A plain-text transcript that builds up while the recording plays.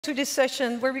To this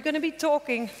session where we're going to be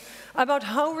talking about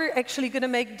how we're actually going to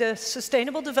make the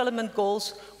Sustainable Development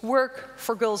Goals work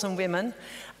for girls and women.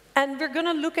 And we're going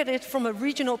to look at it from a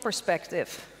regional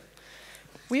perspective.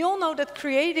 We all know that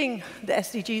creating the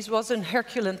SDGs was a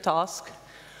Herculean task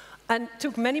and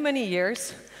took many, many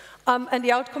years. And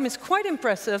the outcome is quite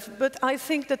impressive, but I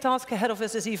think the task ahead of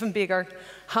us is even bigger.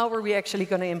 How are we actually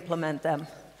going to implement them?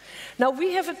 Now,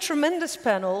 we have a tremendous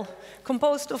panel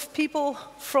composed of people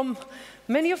from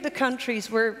many of the countries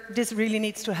where this really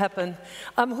needs to happen,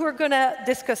 who are going to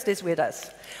discuss this with us.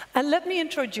 And let me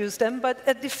introduce them, but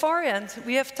at the far end,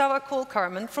 we have Tawakkol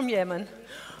Karman from Yemen,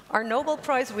 our Nobel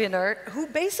Prize winner, who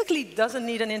basically doesn't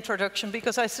need an introduction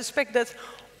because I suspect that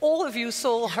all of you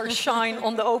saw her shine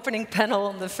on the opening panel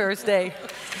on the first day.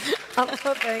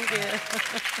 Thank you.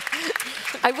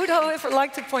 I would, however,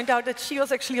 like to point out that she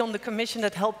was actually on the commission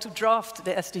that helped to draft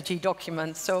the SDG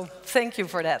document, so thank you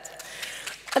for that.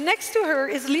 And next to her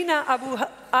is Lina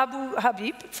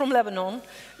Abou-Habib from Lebanon.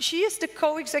 She is the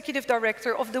co-executive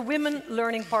director of the Women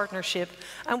Learning Partnership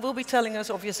and will be telling us,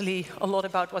 obviously, a lot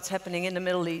about what's happening in the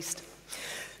Middle East.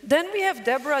 Then we have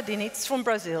Debora Diniz from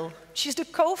Brazil. She's the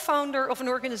co-founder of an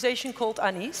organization called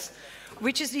ANIS,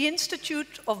 which is the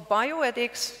Institute of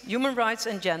Bioethics, Human Rights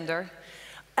and Gender.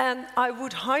 And I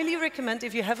would highly recommend,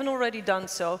 if you haven't already done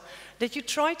so, that you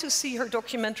try to see her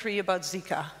documentary about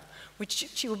Zika, which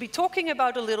she will be talking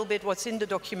about a little bit, what's in the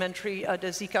documentary, the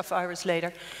Zika virus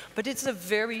later. But it's a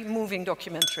very moving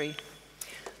documentary.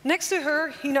 Next to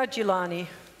her, Hina Jilani,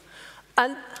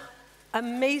 an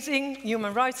amazing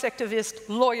human rights activist,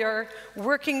 lawyer,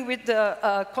 working with the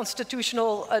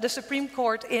the Supreme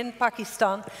Court in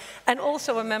Pakistan, and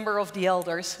also a member of the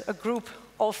Elders, a group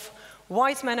of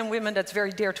wise men and women that's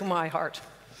very dear to my heart.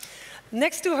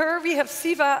 Next to her, we have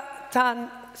Thanenthiran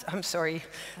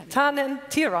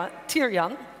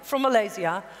from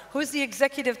Malaysia, who is the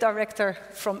executive director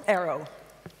from Arrow.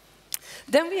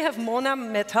 Then we have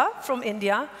Mehta from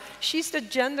India. She's the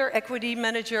gender equity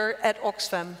manager at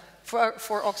Oxfam, for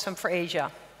Oxfam for Asia.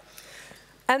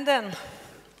 And then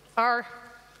our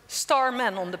star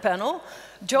man on the panel,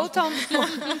 Jotham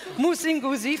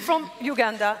Musinguzi from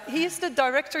Uganda. He is the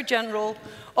Director General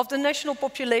of the National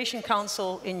Population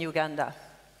Council in Uganda.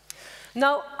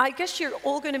 Now, I guess you're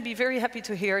all going to be very happy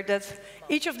to hear that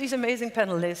each of these amazing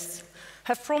panelists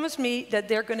have promised me that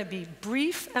they're going to be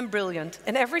brief and brilliant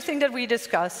in everything that we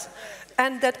discuss,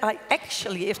 and that I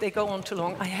actually, if they go on too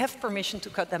long, I have permission to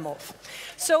cut them off.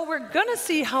 So we're going to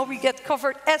see how we get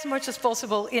covered as much as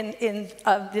possible in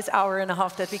this hour and a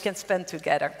half that we can spend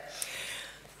together.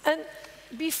 And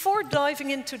before diving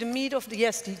into the meat of the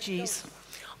SDGs,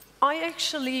 I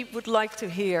actually would like to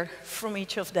hear from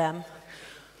each of them.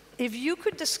 If you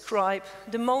could describe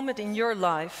the moment in your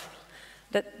life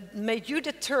that made you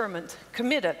determined,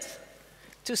 committed,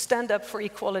 to stand up for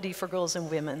equality for girls and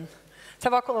women.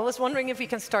 Tawakkol, I was wondering if we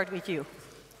can start with you.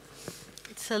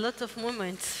 It's a lot of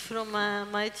moments from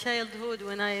my childhood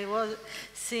when I was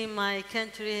seeing my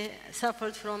country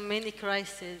suffered from many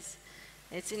crises.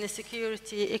 It's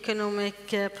insecurity, economic,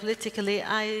 politically.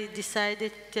 I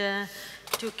decided to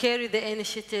carry the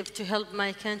initiative to help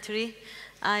my country.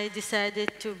 I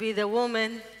decided to be the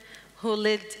woman who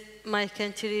led my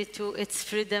country to its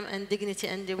freedom and dignity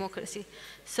and democracy.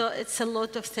 So it's a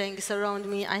lot of things around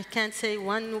me. I can't say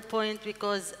one point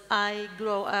because I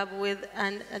grew up with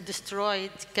a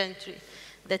destroyed country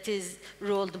that is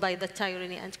ruled by the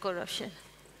tyranny and corruption.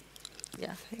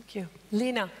 Yeah. Thank you.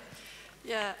 Lina.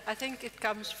 Yeah, I think it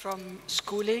comes from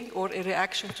schooling or a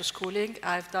reaction to schooling.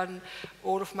 I've done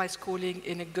all of my schooling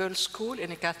in a girls' school,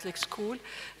 in a Catholic school.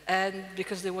 And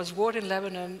because there was war in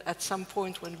Lebanon, at some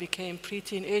point when we became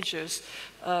pre-teenagers,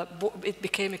 it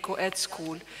became a co-ed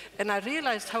school. And I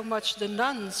realized how much the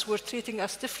nuns were treating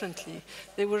us differently.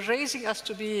 They were raising us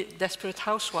to be desperate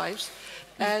housewives.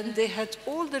 And they had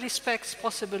all the respects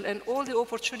possible and all the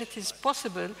opportunities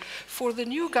possible for the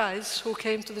new guys who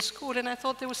came to the school. And I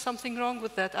thought there was something wrong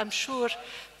with that. I'm sure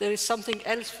there is something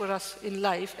else for us in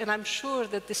life. And I'm sure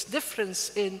that this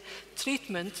difference in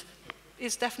treatment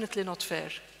is definitely not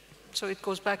fair. So it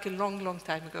goes back a long, long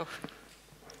time ago.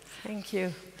 Thank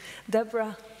you.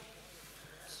 Debora?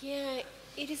 Yeah,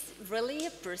 it is really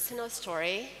a personal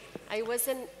story. I was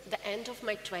in the end of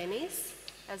my 20s.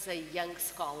 As a young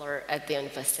scholar at the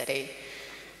university,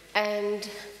 and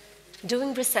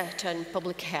doing research on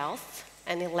public health,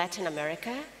 and in Latin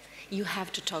America, you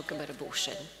have to talk about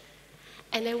abortion.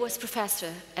 And I was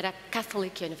professor at a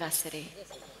Catholic university,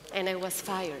 and I was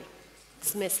fired,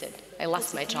 dismissed. I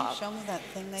lost my job.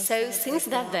 So since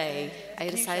that day, I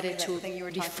decided to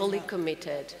be fully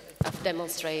committed of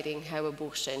demonstrating how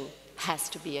abortion has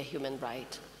to be a human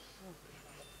right.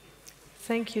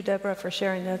 Thank you, Deborah, for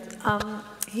sharing that.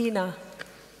 Hina.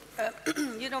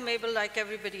 You know, Mabel, like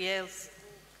everybody else,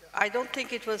 I don't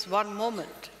think it was one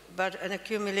moment, but an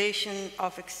accumulation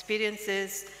of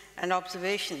experiences and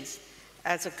observations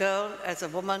as a girl, as a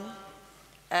woman,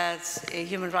 as a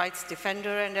human rights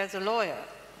defender, and as a lawyer,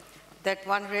 that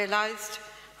one realized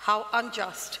how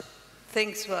unjust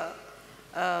things were.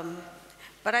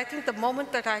 But I think the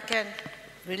moment that I can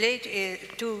relate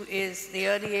to is the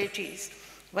early 80s,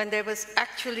 when there was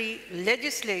actually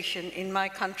legislation in my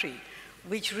country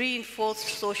which reinforced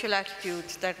social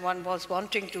attitudes that one was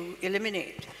wanting to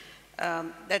eliminate,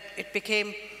 that it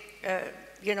became,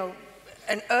 you know,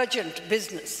 an urgent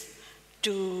business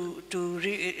to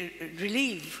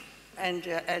relieve and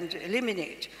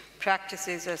eliminate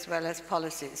practices as well as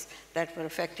policies that were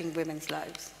affecting women's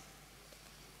lives.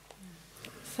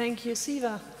 Thank you,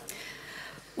 Siva.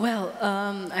 Well,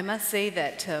 I must say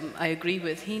that I agree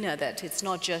with Hina that it's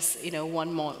not just, you know,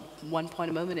 one point,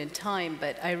 a moment in time,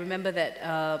 but I remember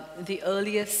that the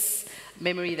earliest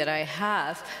memory that I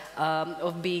have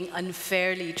of being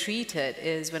unfairly treated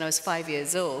is when I was 5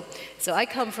 years old. So I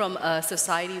come from a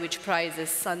society which prizes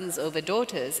sons over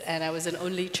daughters, and I was an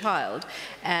only child,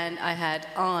 and I had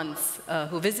aunts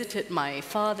who visited my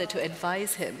father to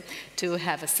advise him to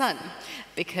have a son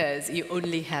because you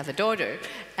only have a daughter.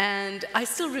 And I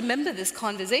still remember this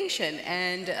conversation,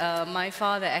 and my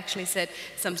father actually said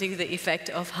something to the effect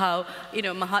of how, you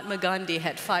know, Mahatma Gandhi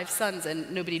had 5 sons and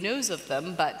nobody knows of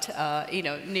them, but, you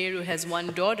know, Nehru has 1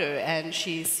 daughter and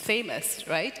she's famous,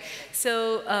 right?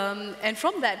 So, and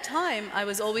from that time, I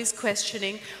was always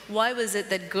questioning why was it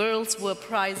that girls were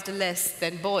prized less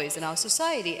than boys in our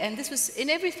society? And this was in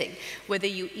everything, whether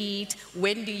you eat,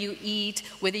 when do you eat,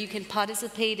 whether you can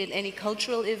participate in any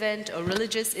cultural event or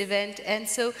religious event. And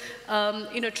so,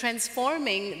 you know,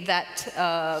 transforming that,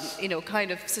 you know, kind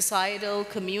of societal,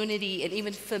 community, and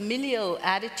even familial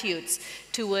attitudes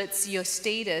towards your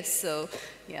status. So,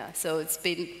 yeah, so it's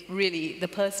been really, the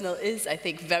personal is, I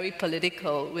think, very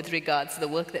political with regards to the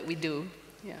work that we do.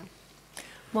 Yeah.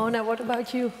 Mona, what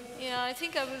about you? Yeah, I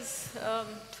think I was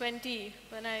 20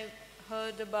 when I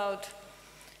heard about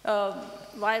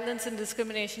violence and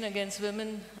discrimination against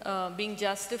women being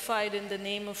justified in the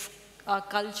name of our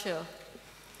culture.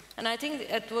 And I think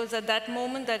it was at that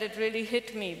moment that it really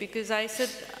hit me, because I said,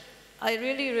 I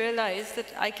really realized that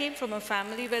I came from a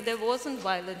family where there wasn't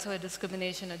violence or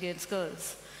discrimination against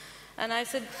girls. And I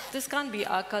said, this can't be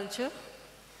our culture.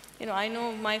 You know, I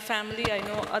know my family, I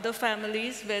know other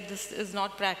families where this is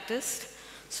not practiced.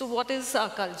 So what is our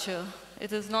culture?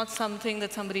 It is not something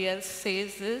that somebody else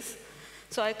says is.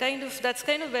 So that's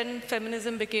kind of when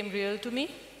feminism became real to me,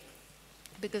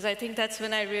 because I think that's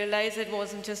when I realized it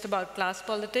wasn't just about class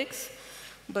politics,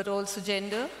 but also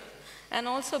gender, and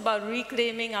also about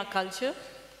reclaiming our culture,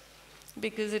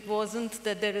 because it wasn't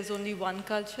that there is only one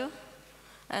culture,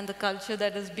 and the culture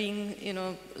that is being, you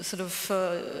know, sort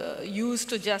of used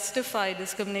to justify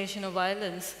discrimination or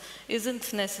violence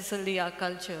isn't necessarily our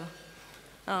culture.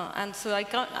 And so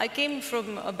I came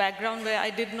from a background where I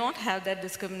did not have that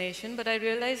discrimination, but I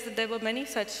realized that there were many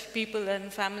such people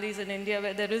and families in India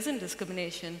where there isn't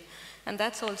discrimination, and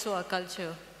that's also our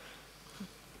culture.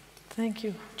 Thank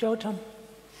you. Jotham.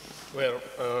 Well,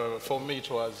 for me it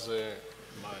was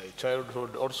my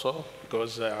childhood also,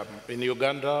 because in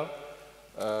Uganda,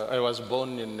 I was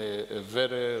born in a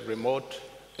very remote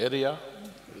area,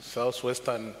 the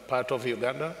southwestern part of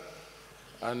Uganda,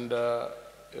 and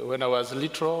when I was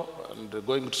little and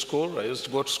going to school, I used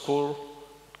to go to school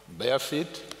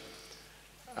barefoot,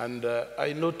 and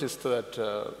I noticed that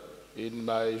in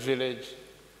my village,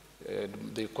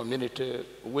 the community,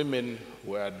 women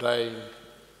were dying.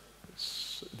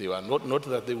 They were not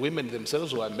that the women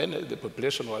themselves were many, the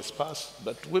population was sparse,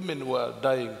 but women were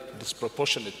dying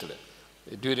disproportionately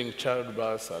during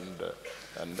childbirth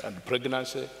and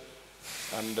pregnancy.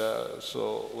 And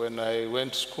so when I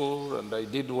went to school and I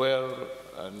did well,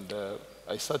 and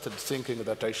I started thinking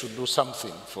that I should do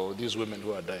something for these women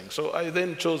who are dying. So I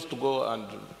then chose to go and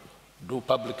do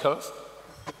public health,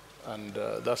 and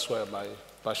that's where my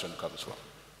passion comes from.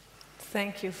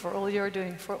 Thank you for all you're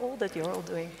doing, for all that you're all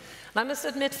doing. And I must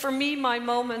admit, for me, my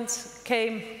moment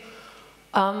came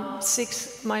about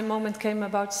 6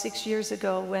 years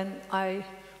ago when I,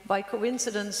 by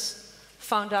coincidence,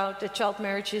 found out that child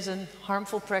marriage is a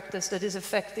harmful practice that is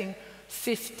affecting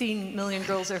 15 million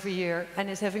girls every year and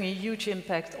is having a huge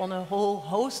impact on a whole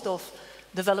host of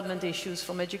development issues,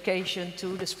 from education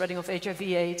to the spreading of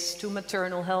HIV/AIDS to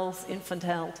maternal health, infant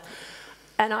health.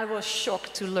 And I was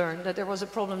shocked to learn that there was a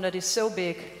problem that is so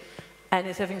big and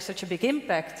is having such a big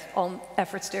impact on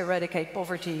efforts to eradicate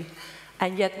poverty.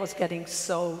 and yet was getting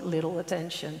so little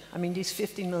attention. I mean, these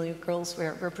 15 million girls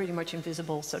were pretty much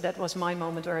invisible, so that was my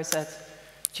moment where I said,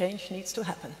 change needs to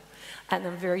happen. And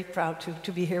I'm very proud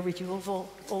to be here with you,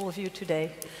 all of you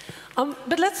today.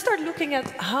 But let's start looking at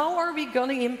how are we going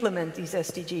to implement these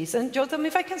SDGs. And Jotham,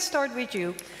 if I can start with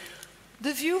you,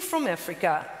 the view from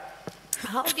Africa.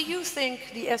 How do you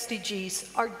think the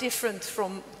SDGs are different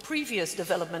from previous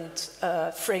development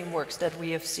frameworks that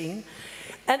we have seen?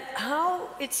 And how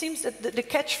it seems that the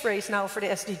catchphrase now for the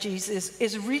SDGs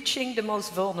is reaching the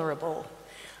most vulnerable.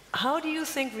 How do you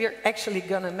think we are actually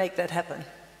going to make that happen?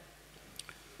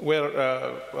 Well,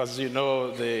 as you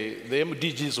know, the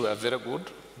MDGs were very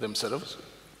good themselves.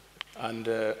 And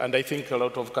I think a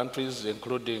lot of countries,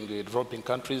 including developing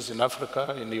countries in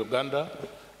Africa, in Uganda,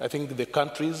 I think the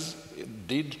countries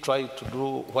did try to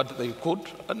do what they could,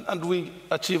 and we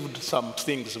achieved some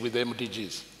things with the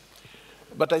MDGs.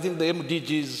 But I think the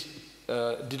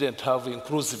MDGs didn't have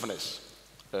inclusiveness.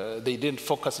 They didn't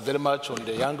focus very much on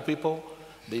the young people.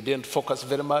 They didn't focus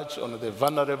very much on the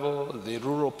vulnerable, the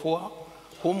rural poor,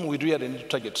 whom we really need to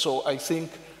target. So I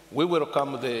think we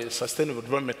welcome the Sustainable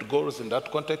Development Goals in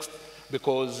that context,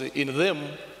 because in them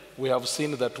we have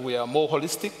seen that we are more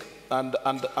holistic, and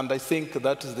I think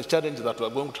that is the challenge that we're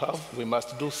going to have. We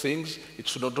must do things. It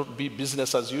should not be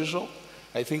business as usual.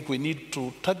 I think we need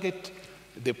to target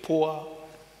the poor,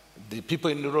 the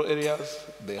people in rural areas,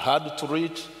 the hard to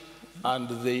reach, and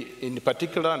in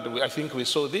particular, and I think we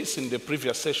saw this in the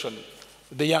previous session,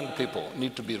 the young people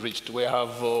need to be reached. We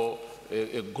have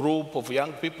a group of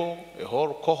young people, a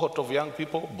whole cohort of young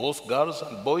people, both girls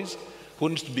and boys, who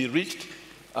need to be reached,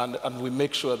 and we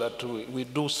make sure that we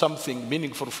do something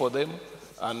meaningful for them,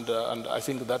 and I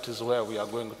think that is where we are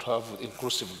going to have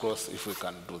inclusive growth if we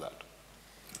can do that.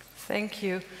 Thank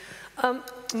you.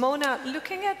 Mona,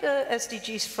 looking at the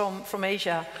SDGs from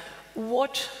Asia,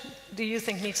 what do you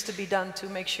think needs to be done to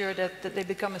make sure that they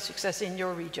become a success in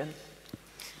your region?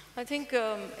 I think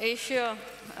Asia,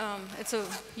 it's a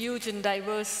huge and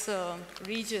diverse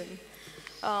region.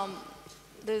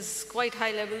 There's quite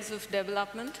high levels of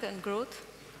development and growth,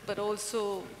 but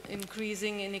also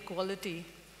increasing inequality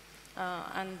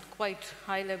and quite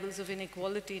high levels of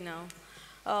inequality now.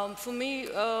 For me,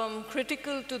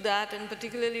 critical to that, and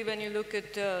particularly when you look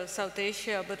at South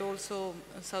Asia, but also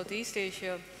Southeast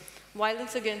Asia,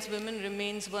 violence against women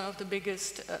remains one of the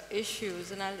biggest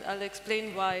issues, and I'll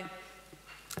explain why.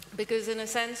 Because in a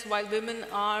sense, while women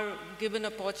are given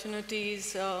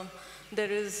opportunities,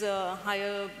 there is a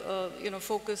higher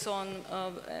focus on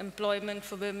employment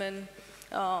for women,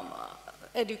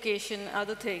 education,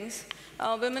 other things.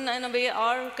 Women, in a way,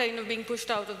 are kind of being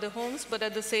pushed out of their homes, but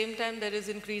at the same time, there is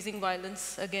increasing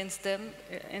violence against them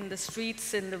in the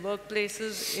streets, in the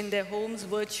workplaces, in their homes,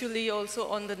 virtually also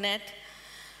on the net.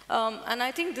 And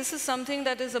I think this is something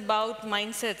that is about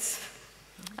mindsets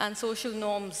and social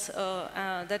norms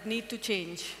that need to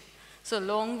change. So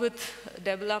along with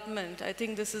development, I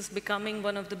think this is becoming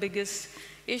one of the biggest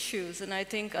issues, and I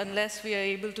think unless we are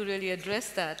able to really address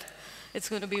that, it's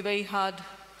going to be very hard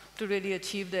to really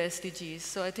achieve the SDGs.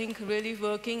 So I think really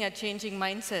working at changing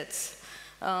mindsets,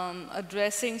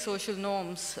 addressing social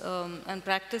norms and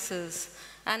practices,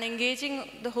 and engaging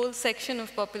the whole section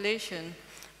of population,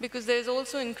 because there's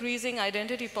also increasing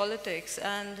identity politics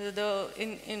and the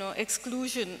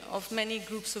exclusion of many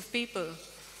groups of people.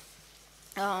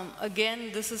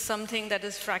 Again, this is something that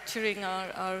is fracturing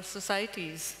our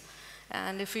societies.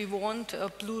 And if we want a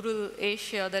plural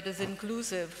Asia that is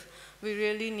inclusive, we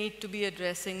really need to be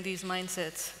addressing these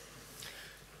mindsets.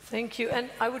 Thank you.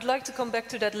 And I would like to come back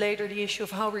to that later, the issue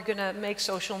of how we're going to make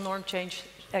social norm change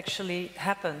actually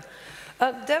happen.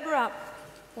 Debora,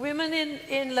 women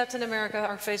in Latin America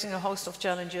are facing a host of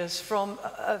challenges, from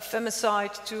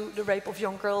femicide to the rape of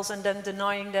young girls and then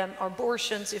denying them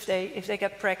abortions if they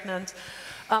get pregnant.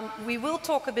 We will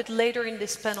talk a bit later in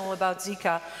this panel about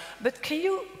Zika, but can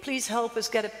you please help us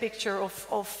get a picture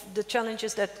of the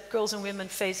challenges that girls and women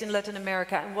face in Latin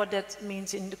America and what that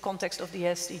means in the context of the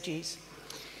SDGs?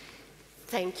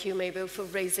 Thank you, Mabel, for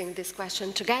raising this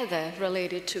question together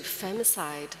related to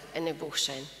femicide and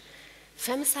abortion.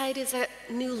 Femicide is a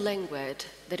new language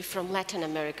that from Latin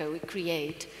America we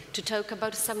create to talk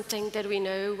about something that we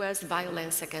know as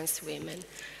violence against women,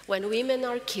 when women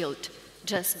are killed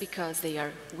just because they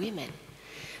are women.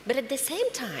 But at the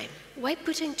same time, why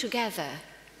putting together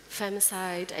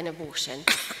femicide and abortion?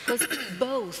 Because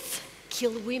both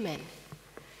kill women.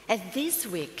 And this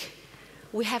week,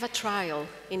 we have a trial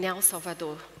in El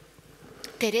Salvador.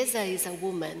 Teresa is a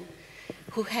woman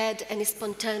who had a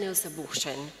spontaneous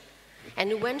abortion.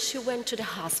 And when she went to the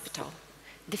hospital,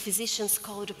 the physicians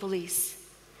called the police.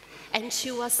 and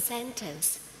she was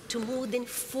sentenced to more than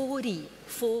 40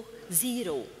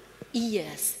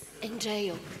 years in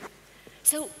jail.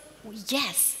 So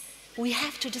yes, we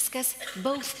have to discuss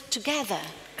both together.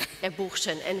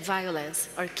 Abortion and violence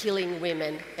are killing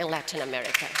women in Latin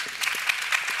America.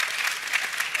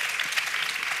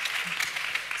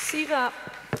 Siva,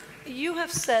 you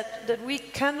have said that we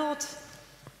cannot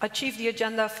achieve the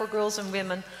agenda for girls and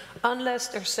women unless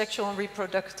their sexual and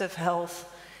reproductive health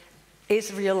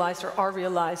is realized or are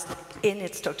realized in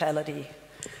its totality.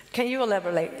 Can you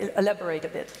elaborate a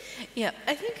bit? Yeah,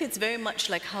 I think it's very much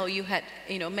like how you had,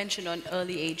 mentioned on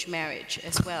early age marriage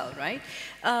as well, right?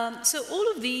 So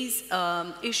all of these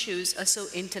issues are so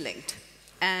interlinked.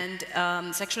 And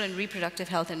sexual and reproductive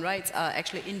health and rights are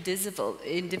actually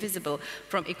indivisible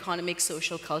from economic,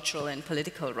 social, cultural, and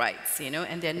political rights,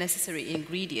 and they're necessary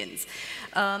ingredients.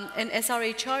 And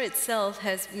SRHR itself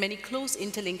has many close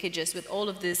interlinkages with all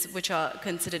of this, which are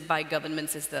considered by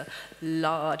governments as the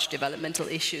large developmental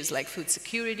issues like food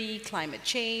security, climate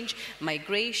change,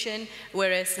 migration,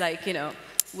 whereas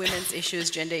women's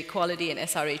issues, gender equality, and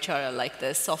SRHR are like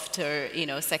the softer,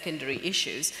 secondary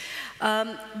issues.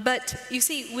 But you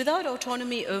see, without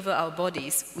autonomy over our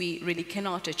bodies, we really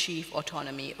cannot achieve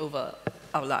autonomy over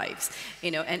our lives,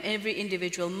 and every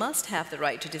individual must have the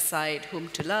right to decide whom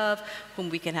to love, whom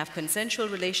we can have consensual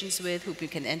relations with, whom we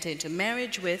can enter into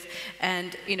marriage with,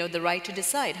 and, the right to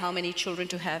decide how many children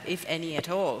to have, if any at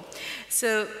all.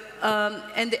 So,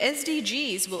 and the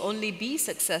SDGs will only be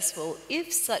successful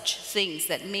if such things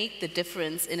that make the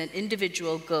difference in an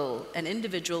individual girl, an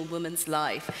individual woman's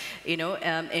life,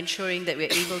 ensuring that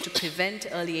we're able to prevent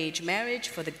early age marriage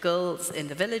for the girls in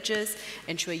the villages,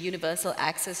 ensure universal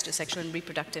access to sexual and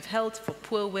reproductive health for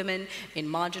poor women in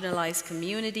marginalized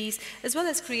communities, as well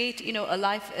as create, a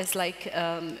life, as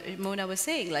Mona was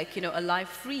saying, a life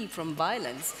free from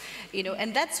violence,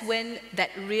 and that's when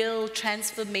that real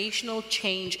transformational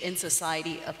change in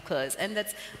society occurs, and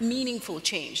that's meaningful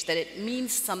change, that it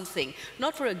means something,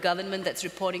 not for a government that's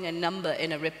reporting a number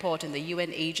in a report in the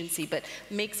UN agency, but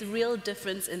makes a real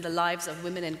difference in the lives of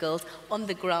women and girls on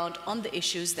the ground, on the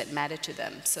issues that matter to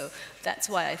them. So that's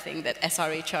why I think that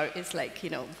SRHR is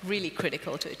really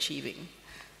critical to achieving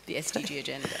the SDG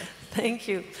agenda. Thank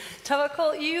you.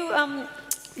 Tawakkol,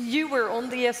 you were on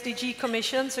the SDG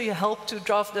Commission, so you helped to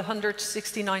draft the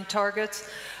 169 targets.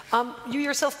 You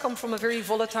yourself come from a very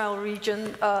volatile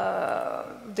region.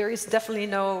 There is definitely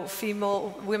no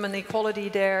female-women equality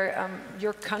there.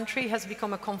 Your country has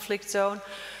become a conflict zone.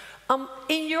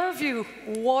 In your view,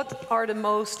 what are the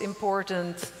most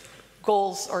important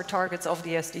goals or targets of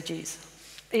the SDGs,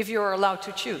 if you're allowed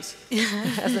to choose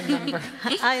as a member?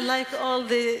 I like all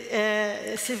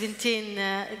the 17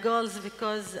 goals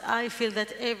because I feel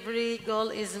that every goal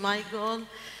is my goal.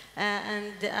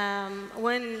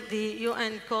 When the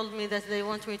UN called me that they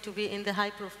want me to be in the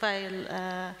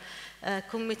high-profile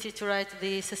committee to write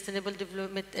the Sustainable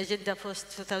Development Agenda for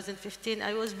 2015,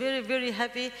 I was very, very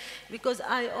happy because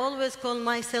I always call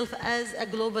myself as a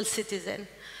global citizen.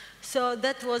 So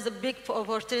that was a big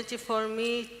opportunity for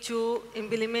me to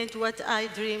implement what I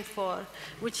dream for,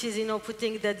 which is,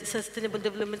 putting the Sustainable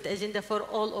Development Agenda for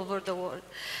all over the world.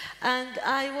 And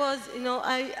I was,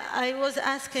 I was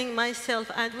asking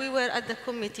myself, and we were at the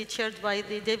committee chaired by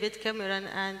David Cameron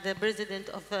and the President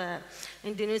of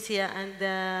Indonesia and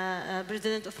the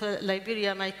President of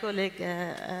Liberia, my colleague,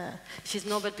 she's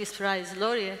Nobel Peace Prize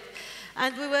laureate.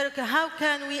 And we were, how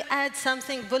can we add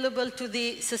something valuable to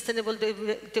the Sustainable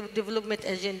Development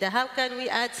Agenda? How can we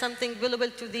add something valuable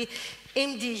to the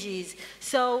MDGs?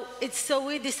 So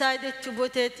we decided to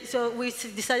put it. So we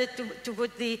decided to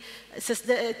put to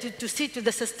see to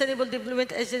the Sustainable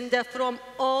Development Agenda from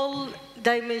all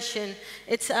dimensions.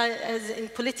 It's as in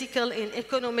political, in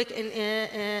economic, in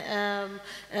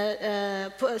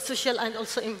social, and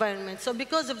also environment. So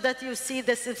because of that, you see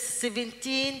the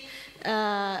 17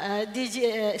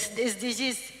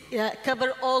 SDGs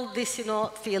cover all this,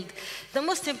 field. The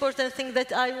most important thing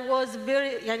that I was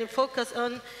very focused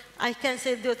on, I can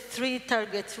say the 3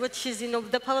 targets, which is,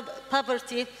 the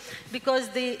poverty, because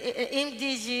the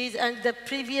MDGs and the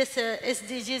previous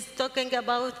SDGs talking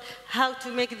about how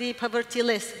to make the poverty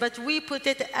less, but we put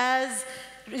it as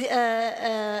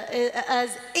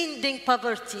ending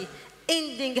poverty.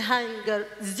 ending hunger,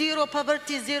 zero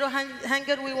poverty, zero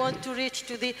hunger. We want to reach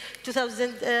to the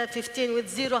 2015 with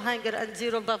zero hunger and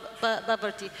zero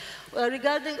poverty.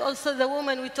 Regarding also the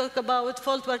women, we talk about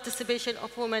full participation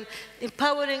of women,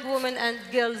 empowering women and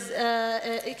girls,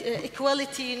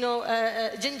 equality,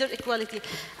 gender equality.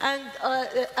 And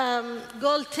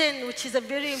goal 10, which is a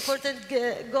very important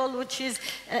goal, which is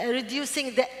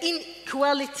reducing the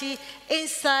inequality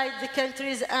inside the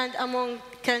countries and among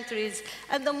countries.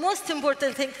 And the most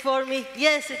important thing for me,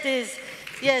 yes, it is.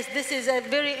 Yes, this is a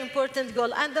very important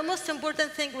goal. And the most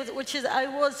important thing which is I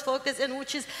was focused on,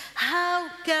 which is how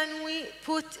can we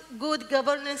put good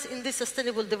governance in the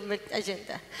Sustainable Development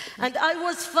Agenda? And I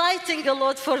was fighting a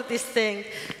lot for this thing.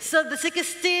 So the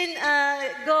 16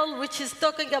 goal, which is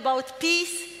talking about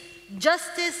peace,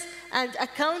 justice, and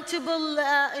accountable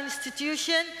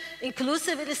institution,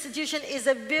 inclusive institution, is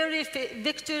a very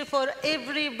victory for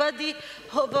everybody,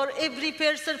 for every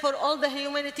person, for all the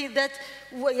humanity that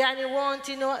want,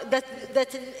 that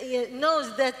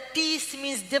knows that peace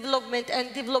means development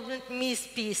and development means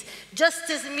peace.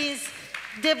 Justice means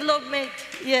development,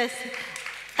 yes,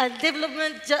 and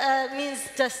development means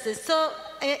justice. So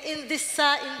in this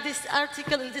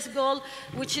article, in this goal,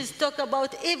 which is talking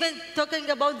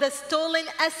about the stolen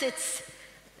assets,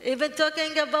 even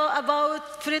talking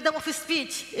about freedom of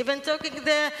speech, even talking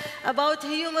about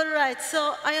human rights.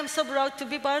 So I am so proud to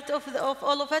be part of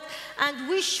all of it. And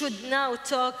we should now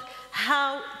talk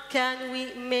how can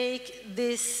we make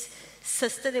this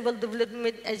Sustainable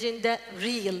Development Agenda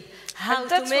real? How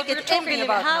to make it implement?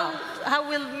 How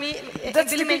will we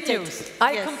implement it?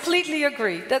 I completely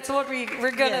agree. That's what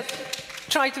we're going to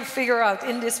try to figure out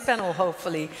in this panel,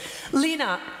 hopefully.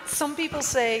 Lina, some people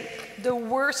say the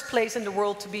worst place in the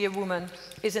world to be a woman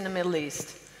is in the Middle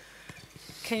East.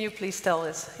 Can you please tell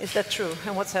us, is that true,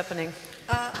 and what's happening?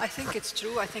 I think it's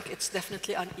true. I think it's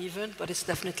definitely uneven, but it's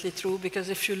definitely true, because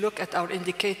if you look at our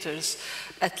indicators,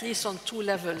 at least on 2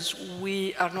 levels,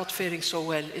 we are not faring so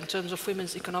well in terms of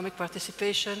women's economic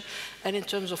participation and in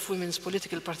terms of women's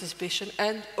political participation,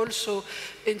 and also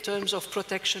in terms of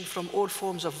protection from all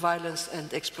forms of violence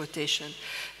and exploitation.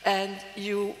 And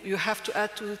you have to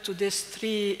add to this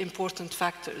 3 important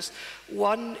factors.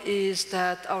 One is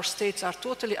that our states are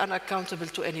totally unaccountable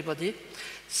to anybody.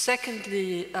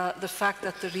 Secondly, the fact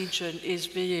that the region is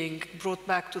being brought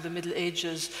back to the Middle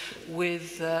Ages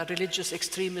with religious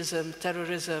extremism,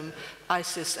 terrorism,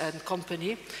 ISIS and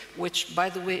company, which, by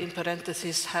the way, in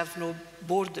parentheses, have no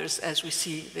borders, as we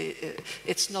see.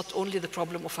 It's not only the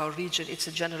problem of our region, it's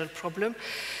a general problem.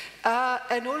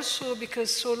 And also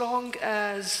because so long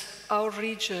as our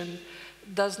region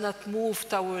does not move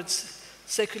towards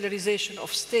secularization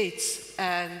of states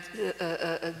and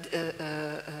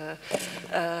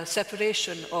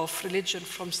separation of religion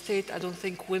from state, I don't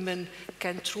think women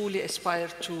can truly aspire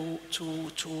to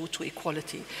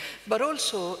equality. But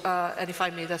also, and if I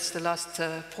may, that's the last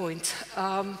point,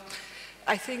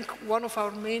 I think one of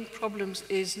our main problems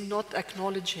is not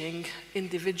acknowledging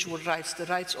individual rights, the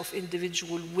rights of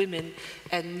individual women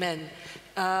and men.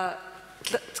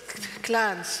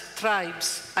 Clans,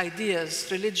 tribes, ideas,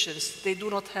 religions, they do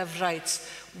not have rights.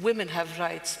 Women have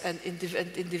rights and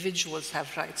individuals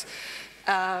have rights.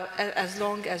 As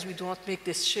long as we do not make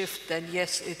this shift, then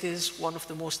yes, it is one of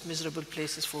the most miserable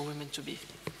places for women to be.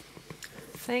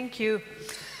 Thank you.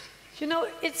 You know,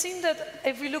 it seemed that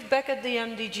if we look back at the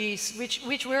MDGs,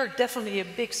 which were definitely a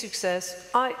big success,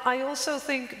 I also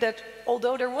think that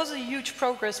although there was a huge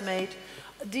progress made,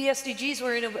 the SDGs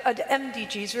the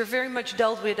MDGs were very much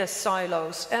dealt with as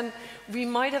silos, and we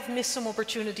might have missed some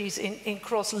opportunities in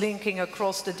cross-linking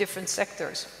across the different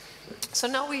sectors. So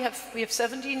now we have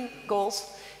 17 goals,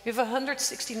 we have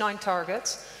 169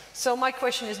 targets. So my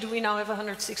question is, do we now have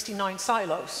 169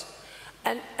 silos?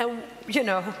 And you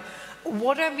know,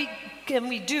 what can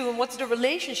we do, and what's the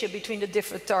relationship between the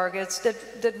different targets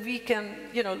that we can,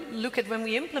 you know, look at when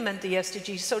we implement the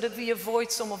SDGs, so that we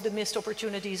avoid some of the missed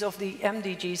opportunities of the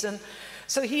MDGs? And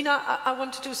so, Hina, I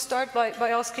wanted to start by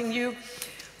asking you,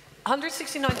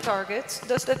 169 targets,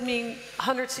 does that mean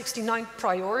 169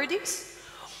 priorities?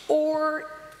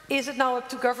 Or is it now up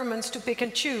to governments to pick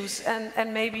and choose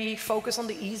and maybe focus on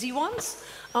the easy ones?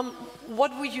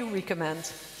 What would you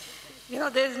recommend? You know,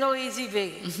 there's no easy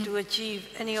way to achieve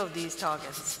any of these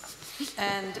targets.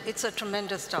 And it's a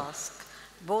tremendous task,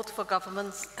 both for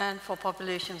governments and for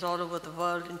populations all over the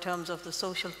world in terms of the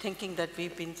social thinking that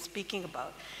we've been speaking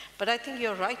about. But I think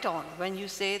you're right on when you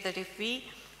say that if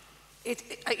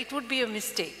it would be a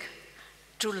mistake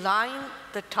to line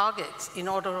the targets in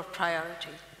order of priority.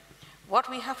 What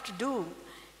we have to do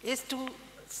is to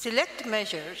select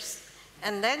measures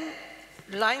and then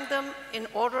line them in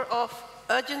order of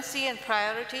urgency and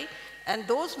priority, and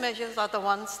those measures are the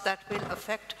ones that will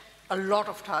affect a lot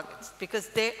of targets because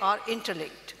they are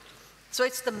interlinked. So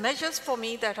it's the measures for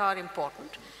me that are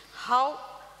important. How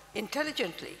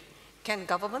intelligently can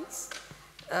governments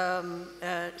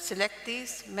select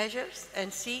these measures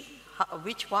and see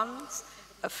which ones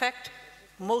affect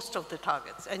most of the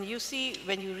targets? And you see,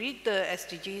 when you read the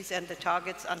SDGs and the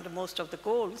targets under most of the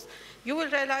goals, you will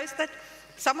realize that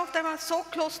some of them are so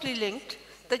closely linked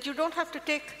that you don't have to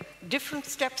take different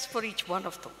steps for each one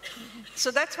of them.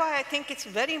 So that's why I think it's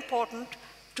very important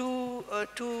to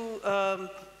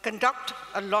conduct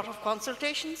a lot of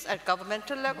consultations at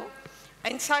governmental level,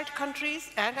 inside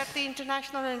countries, and at the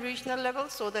international and regional level,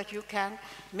 so that you can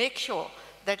make sure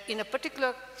that in a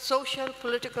particular social,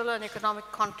 political, and economic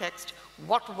context,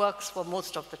 what works for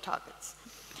most of the targets.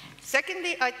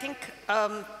 Secondly, I think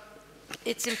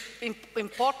it's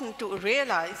important to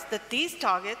realize that these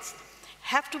targets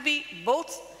have to be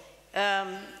both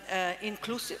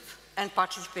inclusive and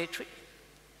participatory,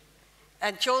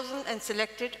 and chosen and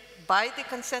selected by the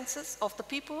consensus of the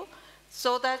people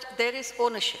so that there is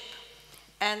ownership.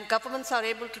 And governments are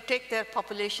able to take their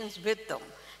populations with them,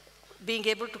 being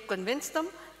able to convince them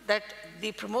that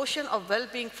the promotion of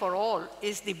well-being for all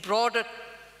is the broader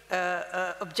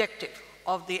objective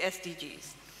of the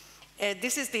SDGs.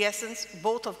 This is the essence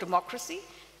both of democracy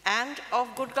and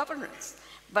of good governance.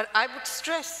 But I would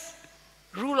stress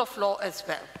rule of law as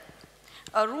well.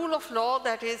 A rule of law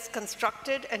that is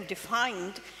constructed and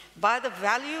defined by the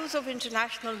values of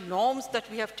international norms that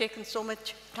we have taken so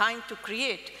much time to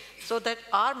create, so that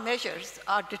our measures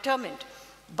are determined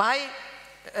by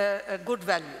good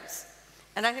values.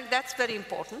 And I think that's very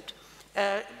important.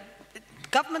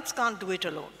 Governments can't do it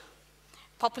alone.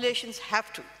 Populations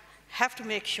have to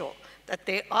make sure that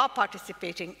they are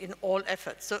participating in all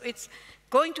efforts. So it's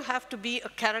going to have to be a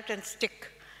carrot and stick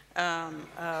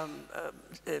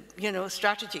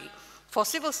strategy for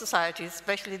civil societies,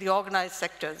 especially the organized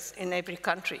sectors in every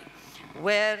country,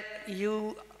 where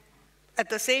you, at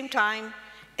the same time,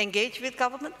 engage with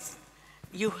governments,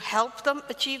 you help them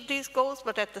achieve these goals,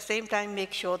 but at the same time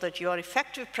make sure that you are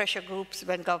effective pressure groups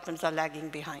when governments are lagging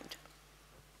behind.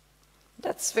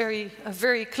 That's a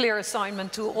very clear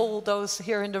assignment to all those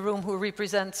here in the room who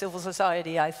represent civil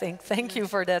society, I think. Thank you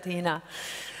for that, Hina.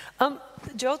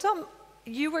 Jotham,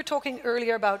 you were talking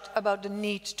earlier about the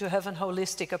need to have a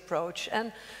holistic approach.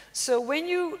 And so when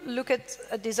you look at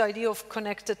this idea of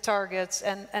connected targets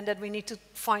and that we need to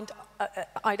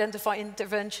identify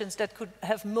interventions that could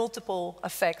have multiple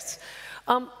effects,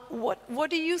 what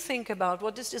do you think about?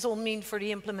 What does this all mean for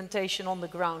the implementation on the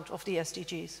ground of the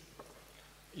SDGs?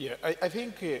 Yeah, I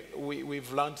think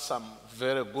we've learned some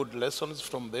very good lessons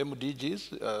from the MDGs.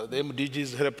 The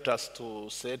MDGs helped us to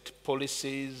set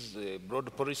policies,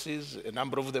 broad policies. A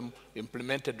number of them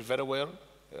implemented very well,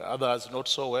 others not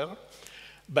so well.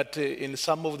 But in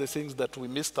some of the things that we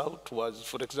missed out was,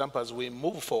 for example, as we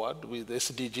move forward with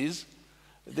SDGs,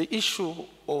 the issue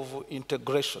of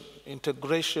integration,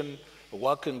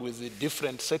 working with the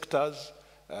different sectors,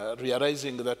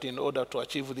 realizing that in order to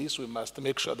achieve this, we must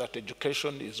make sure that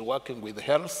education is working with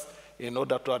health in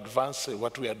order to advance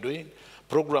what we are doing.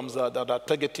 Programs that are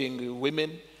targeting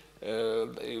women,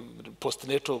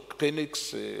 postnatal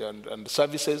clinics and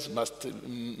services must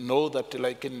know that,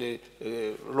 like in the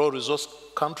low-resource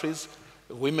countries,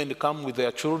 women come with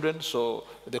their children, so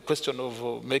the question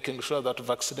of making sure that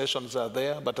vaccinations are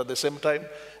there, but at the same time,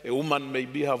 a woman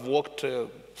maybe have walked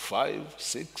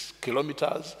 5-6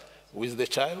 kilometers with the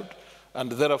child,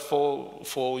 and therefore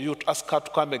for you to ask her to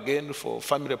come again for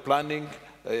family planning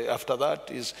after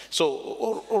that is,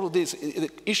 so all this, the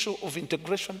issue of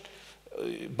integration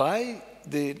by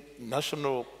the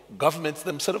national governments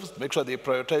themselves, make sure they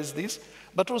prioritize this,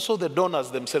 but also the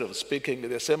donors themselves speaking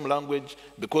the same language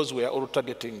because we are all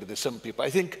targeting the same people. I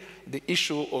think the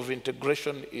issue of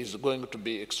integration is going to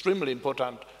be extremely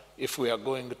important if we are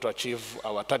going to achieve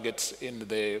our targets in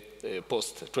the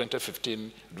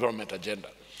post-2015 development agenda.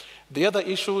 The other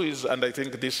issue is, and I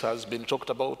think this has been talked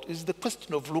about, is the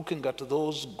question of looking at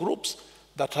those groups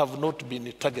that have not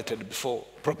been targeted before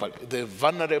properly. The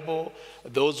vulnerable,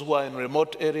 those who are in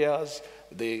remote areas,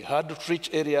 the hard-to-reach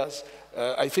areas.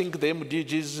 I think the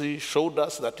MDGs showed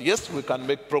us that, yes, we can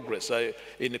make progress.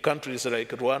 In countries like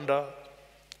Rwanda,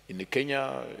 in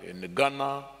Kenya, in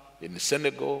Ghana, in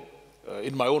Senegal,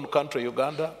 in my own country,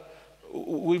 Uganda,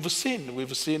 we've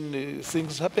seen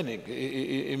things happening.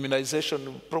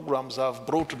 Immunization programs have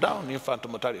brought down infant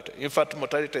mortality. Infant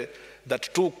mortality that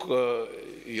took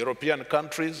European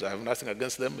countries, I have nothing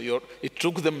against them, it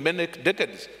took them many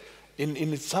decades.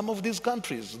 In some of these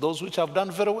countries, those which have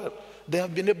done very well, they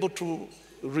have been able to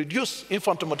reduce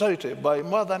infant mortality by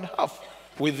more than half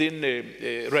within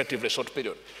a relatively short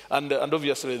period. And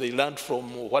obviously they learned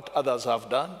from what others have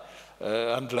done.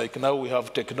 And like now we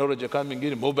have technology coming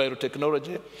in, mobile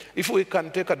technology. If we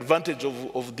can take advantage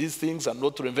of these things and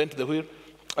not reinvent the wheel,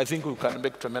 I think we can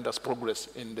make tremendous progress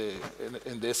in the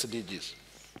SDGs.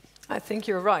 I think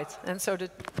you're right, and so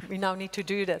we now need to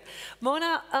do that.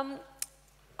 Mona,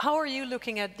 how are you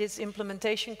looking at this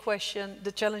implementation question,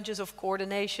 the challenges of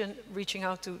coordination, reaching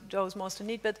out to those most in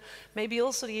need, but maybe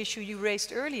also the issue you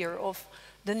raised earlier of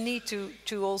the need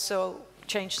to also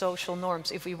change social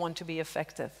norms if we want to be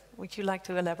effective? Would you like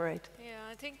to elaborate? Yeah,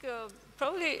 I think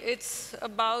probably it's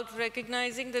about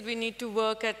recognizing that we need to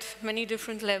work at many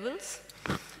different levels.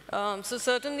 So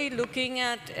certainly looking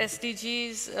at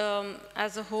SDGs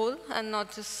as a whole and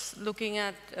not just looking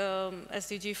at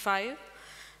SDG 5.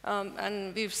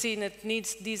 And we've seen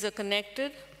these are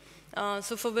connected.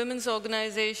 So for women's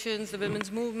organizations, the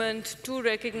women's movement, to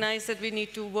recognize that we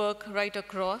need to work right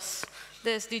across the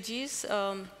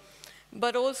SDGs,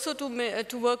 but also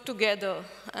to work together.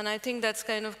 And I think that's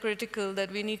kind of critical,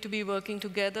 that we need to be working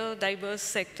together, diverse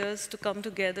sectors to come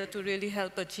together to really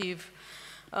help achieve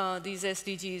these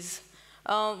SDGs.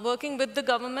 Working with the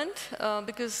government,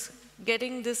 because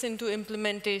getting this into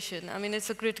implementation, I mean, it's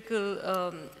a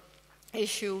critical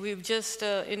issue. We've just,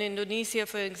 in Indonesia,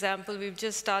 for example, we've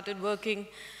just started working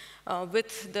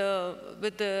with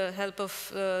the help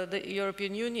of the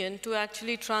European Union to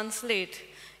actually translate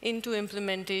into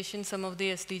implementation some of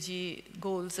the SDG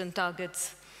goals and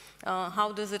targets.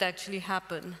 How does it actually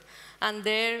happen? And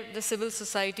there, the civil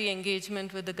society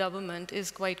engagement with the government is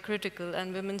quite critical,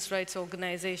 and women's rights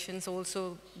organizations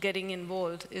also getting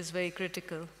involved is very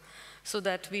critical, so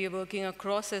that we are working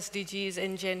across SDGs,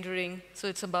 engendering, so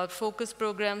it's about focus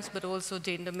programs, but also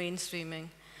gender mainstreaming.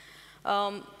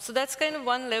 So that's kind of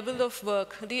one level of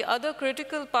work. The other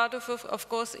critical part of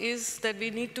course, is that we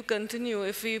need to continue.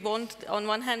 If we want, on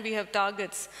one hand, we have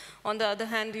targets. On the other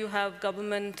hand, you have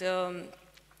government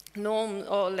norms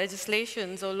or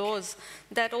legislations or laws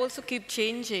that also keep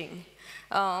changing.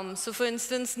 So for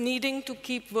instance, needing to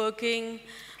keep working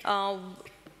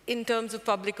in terms of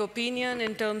public opinion,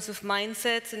 in terms of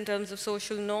mindsets, in terms of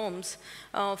social norms.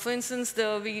 For instance,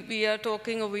 we are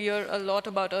talking over here a lot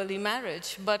about early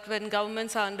marriage, but when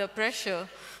governments are under pressure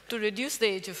to reduce the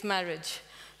age of marriage,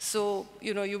 so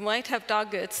you might have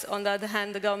targets. On the other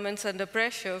hand, the government's under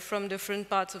pressure from different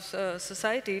parts of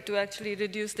society to actually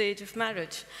reduce the age of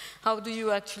marriage. How do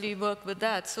you actually work with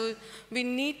that? So we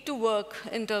need to work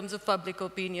in terms of public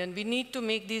opinion. We need to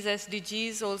make these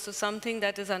SDGs also something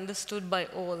that is understood by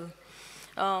all,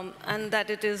 and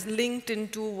that it is linked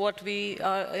into what we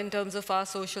are in terms of our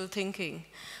social thinking.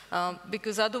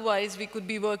 Because otherwise we could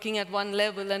be working at one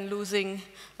level and losing,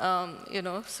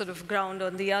 sort of ground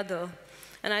on the other.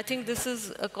 And I think this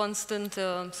is a constant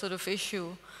sort of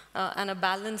issue and a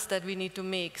balance that we need to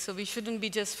make. So we shouldn't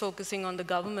be just focusing on the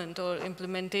government or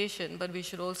implementation, but we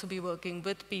should also be working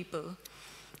with people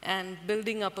and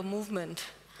building up a movement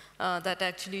that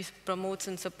actually promotes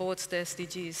and supports the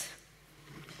SDGs.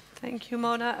 Thank you,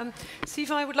 Mona.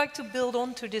 Siva, I would like to build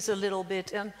on to this a little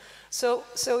bit. So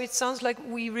it sounds like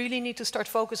we really need to start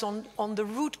focus on the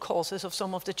root causes of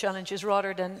some of the challenges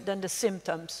rather than the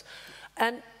symptoms.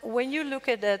 And when you look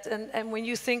at that, and when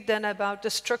you think then about the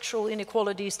structural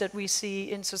inequalities that we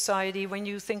see in society, when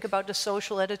you think about the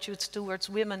social attitudes towards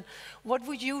women, what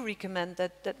would you recommend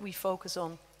that we focus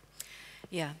on?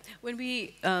 Yeah, when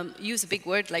we use a big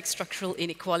word like structural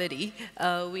inequality,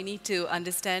 we need to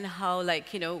understand how,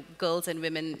 girls and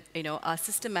women, are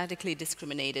systematically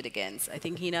discriminated against. I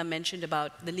think Hina mentioned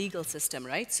about the legal system,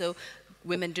 right? So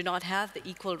women do not have the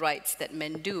equal rights that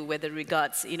men do, whether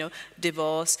regards,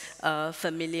 divorce,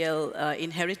 familial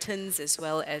inheritance, as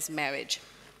well as marriage.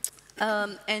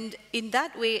 And in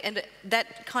that way, and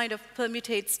that kind of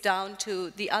permutates down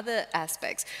to the other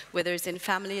aspects, whether it's in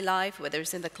family life, whether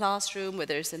it's in the classroom,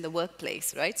 whether it's in the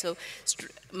workplace, right? So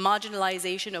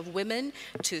marginalization of women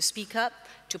to speak up,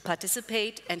 to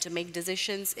participate, and to make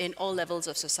decisions in all levels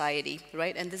of society,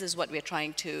 right? And this is what we're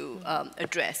trying to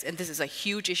address. And this is a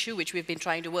huge issue which we've been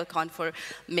trying to work on for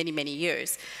many, many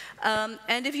years.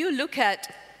 And if you look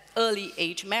at early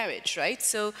age marriage, right?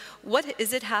 So what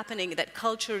is it happening that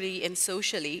culturally and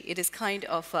socially it is kind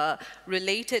of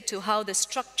related to how the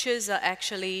structures are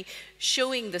actually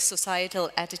showing the societal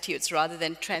attitudes rather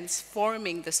than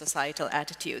transforming the societal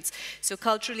attitudes. So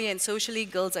culturally and socially,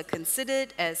 girls are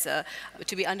considered as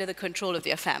to be under the control of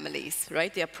their families,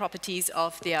 right? They are properties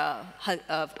of their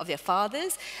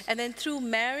fathers, and then through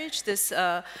marriage, this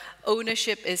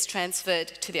ownership is transferred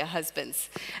to their husbands.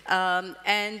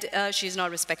 She's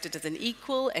not respected as an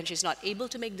equal, and she's not able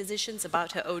to make decisions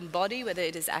about her own body, whether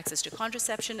it is access to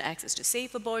contraception, access to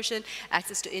safe abortion,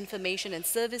 access to information and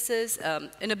services,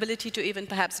 inability to even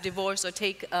perhaps divorce or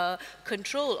take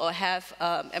control or have,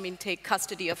 take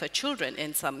custody of her children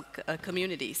in some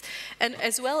communities. And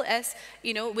as well as,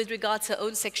 with regards to her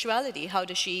own sexuality, how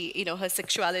does she, her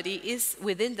sexuality is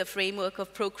within the framework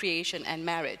of procreation and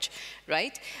marriage,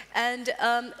 right? And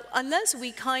unless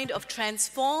we kind of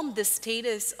transform the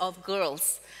status of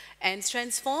girls and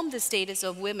transform the status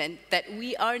of women, that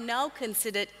we are now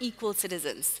considered equal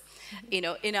citizens,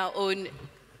 in our own,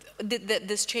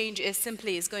 this change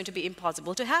is going to be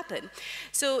impossible to happen.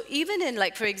 So even in,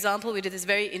 like, for example, we did this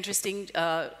very interesting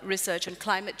research on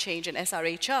climate change and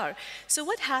SRHR. So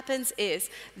what happens is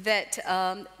that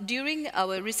during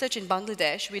our research in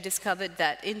Bangladesh, we discovered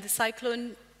that in the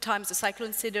cyclone times, the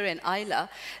cyclone Sidr and Ayla,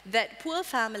 that poor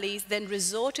families then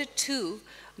resorted to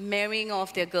marrying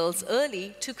off their girls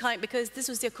early because this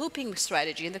was their coping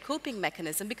strategy and the coping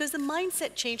mechanism, because the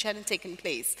mindset change hadn't taken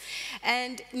place.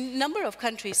 And a number of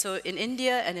countries, so in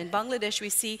India and in Bangladesh, we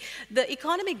see the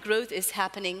economic growth is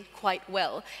happening quite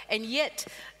well, and yet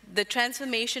the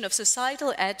transformation of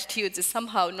societal attitudes is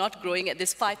somehow not growing at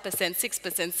this 5%,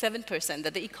 6%, 7%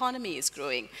 that the economy is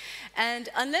growing. And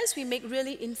unless we make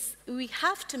we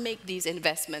have to make these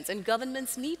investments, and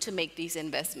governments need to make these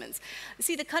investments.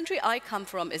 See, the country I come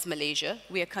from is Malaysia.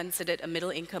 We are considered a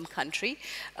middle-income country.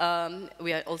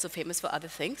 We are also famous for other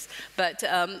things. But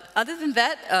other than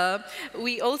that,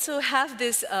 we also have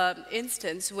this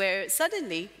instance where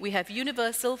suddenly we have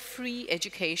universal free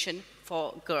education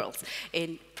for girls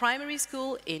in primary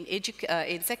school,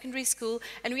 in secondary school,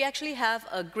 and we actually have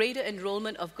a greater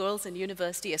enrollment of girls in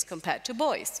university as compared to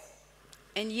boys.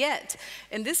 And yet,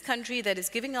 in this country that is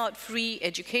giving out free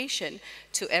education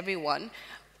to everyone,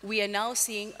 we are now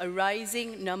seeing a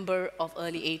rising number of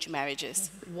early age marriages.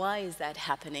 Why is that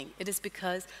happening? It is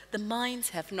because the minds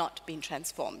have not been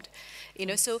transformed.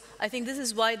 So I think this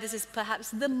is why this is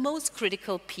perhaps the most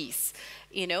critical piece.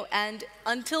 And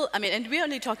and we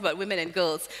only talk about women and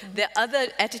girls. There are other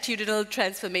attitudinal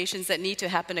transformations that need to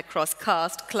happen across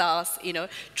caste, class,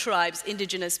 tribes,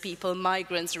 indigenous people,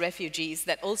 migrants, refugees,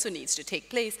 that also needs to take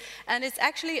place. And it's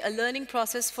actually a learning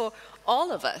process for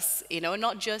all of us,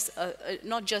 not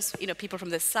just people from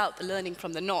the south learning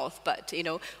from the north, but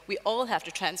we all have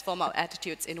to transform our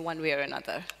attitudes in one way or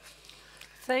another.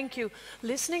 Thank you.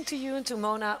 Listening to you and to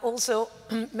Mona also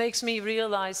makes me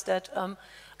realize that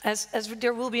as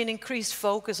there will be an increased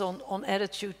focus on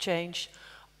attitude change,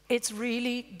 it's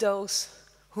really those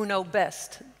who know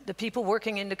best, the people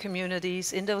working in the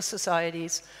communities, in those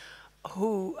societies,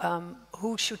 who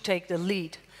should take the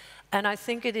lead. And I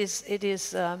think it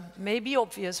is maybe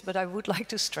obvious, but I would like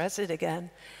to stress it again.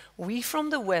 We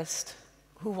from the West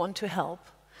who want to help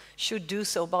should do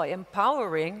so by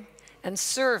empowering and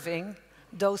serving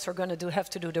those who are going to have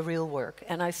to do the real work.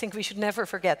 And I think we should never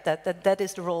forget that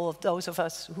is the role of those of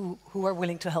us who are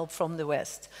willing to help from the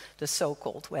West, the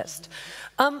so-called West.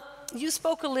 You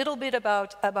spoke a little bit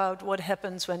about what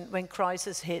happens when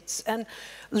crisis hits. And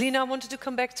Lina, I wanted to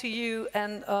come back to you.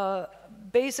 And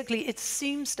basically, it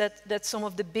seems that some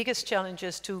of the biggest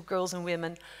challenges to girls and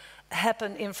women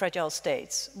happen in fragile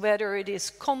states, whether it is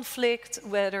conflict,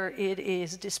 whether it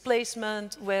is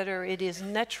displacement, whether it is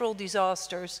natural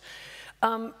disasters.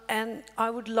 And I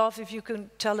would love if you could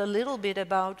tell a little bit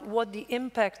about what the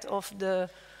impact of the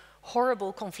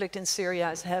horrible conflict in Syria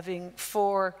is having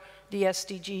for the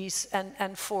SDGs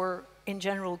and for, in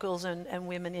general, girls and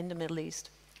women in the Middle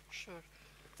East. Sure.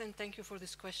 Then thank you for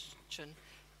this question.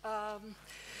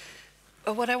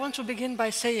 What I want to begin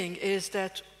by saying is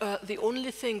that the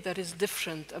only thing that is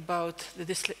different about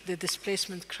the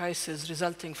displacement crisis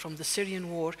resulting from the Syrian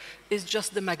war is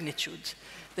just the magnitude.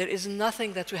 There is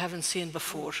nothing that we haven't seen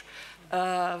before.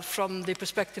 From the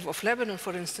perspective of Lebanon,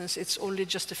 for instance, it's only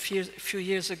just a few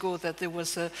years ago that there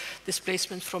was a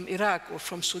displacement from Iraq or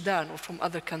from Sudan or from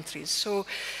other countries. So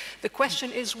the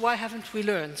question is, why haven't we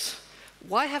learned?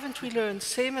 Why haven't we learned,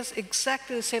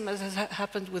 exactly the same as has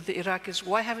happened with the Iraqis,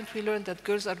 why haven't we learned that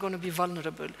girls are going to be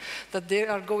vulnerable, that there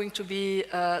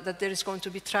is going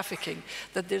to be trafficking,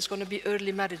 that there's going to be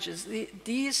early marriages?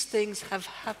 These things have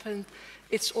happened.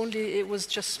 It was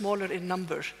just smaller in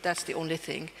number. That's the only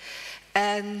thing.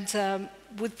 And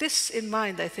with this in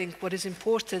mind, I think what is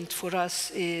important for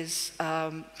us is,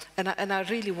 and I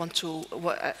really want to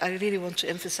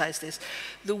emphasize this,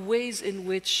 the ways in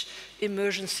which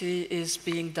emergency is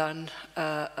being done,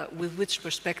 with which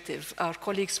perspective. Our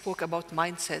colleagues spoke about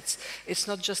mindsets. It's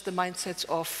not just the mindsets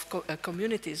of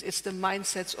communities, it's the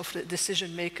mindsets of the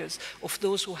decision makers, of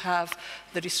those who have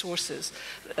the resources.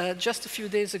 Just a few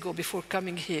days ago, before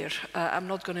coming here, I'm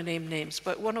not going to name names,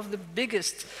 but one of the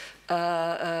biggest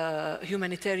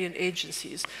humanitarian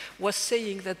agencies was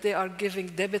saying that they are giving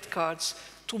debit cards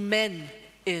to men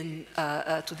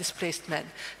to displaced men.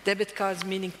 Debit cards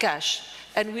meaning cash.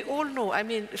 And we all know, I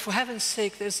mean, for heaven's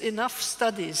sake, there's enough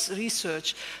studies,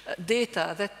 research,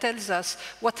 data that tells us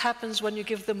what happens when you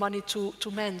give the money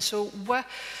to men. So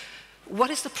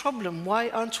what is the problem? Why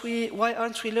aren't we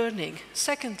learning?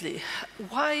 Secondly,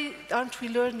 why aren't we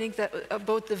learning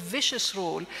about the vicious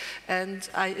role, and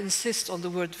I insist on the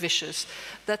word vicious,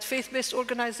 that faith-based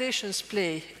organizations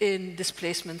play in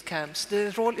displacement camps,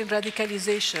 their role in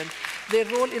radicalization, their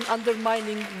role in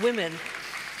undermining women.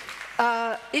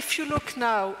 If you look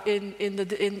now in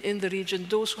the region,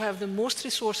 those who have the most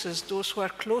resources, those who are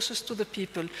closest to the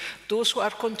people, those who are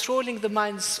controlling the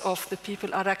minds of the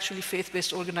people are actually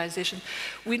faith-based organizations.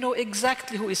 We know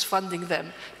exactly who is funding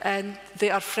them, and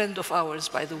they are friends of ours,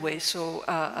 by the way, so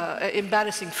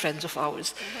embarrassing friends of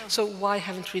ours. So why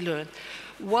haven't we learned?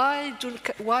 Why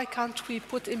can't we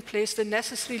put in place the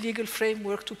necessary legal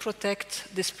framework to protect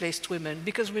displaced women?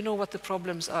 Because we know what the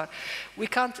problems are.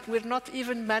 We're not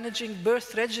even managing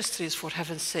birth registries, for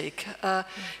heaven's sake.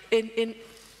 If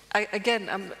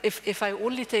I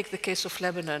only take the case of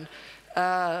Lebanon,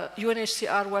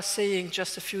 UNHCR was saying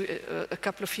just a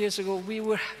couple of years ago, we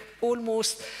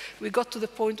got to the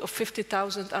point of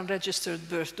 50,000 unregistered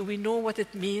births. Do we know what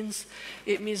it means?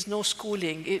 It means no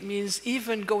schooling. It means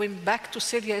even going back to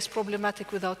Syria is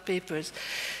problematic without papers.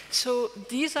 So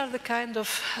these are the kind of,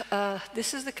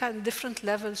 this is the kind of different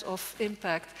levels of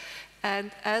impact.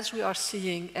 And as we are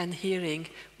seeing and hearing,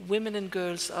 women and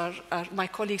girls my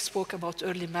colleague spoke about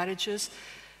early marriages.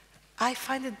 I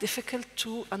find it difficult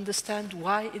to understand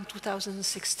why in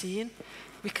 2016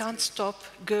 we can't stop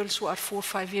girls who are 4 or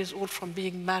 5 years old from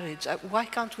being married. Why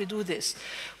can't we do this?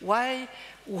 Why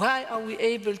are we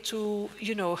able to,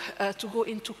 to go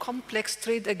into complex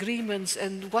trade agreements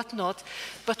and whatnot,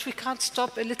 but we can't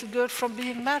stop a little girl from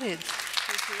being married?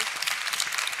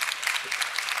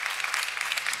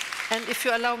 And if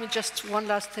you allow me just one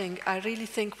last thing, I really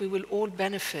think we will all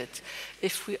benefit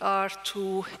if we are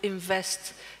to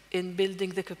invest in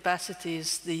building the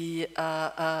capacities, the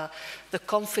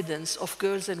confidence of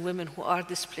girls and women who are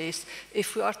displaced,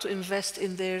 if we are to invest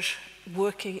in their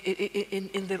working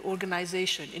in their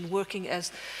organization, in working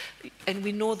as, and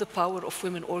we know the power of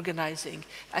women organizing.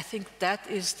 I think that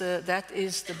is the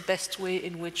best way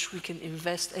in which we can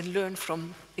invest and learn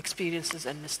from experiences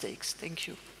and mistakes. Thank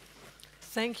you.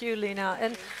 Thank you, Lina.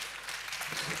 And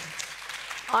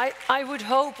I would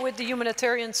hope with the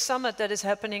humanitarian summit that is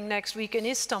happening next week in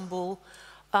Istanbul,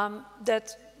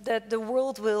 that the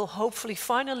world will hopefully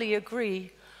finally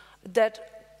agree that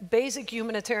basic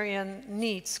humanitarian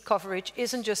needs coverage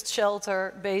isn't just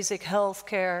shelter, basic health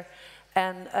care,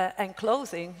 and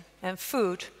clothing and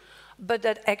food, but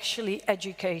that actually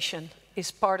education is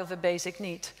part of a basic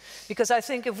need. Because I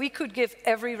think if we could give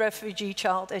every refugee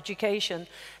child education,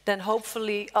 then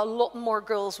hopefully a lot more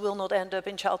girls will not end up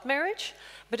in child marriage,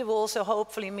 but it will also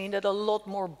hopefully mean that a lot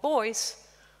more boys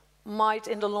might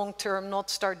in the long term not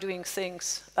start doing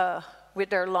things with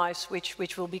their lives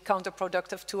which will be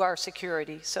counterproductive to our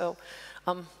security. So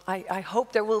I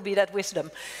hope there will be that wisdom.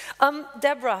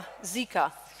 Debora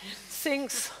Zika.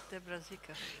 Debora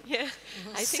Zika. Yeah,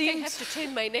 I think I have to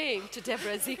change my name to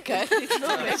Debora Zika.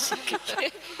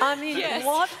 I mean,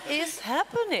 what is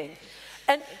happening?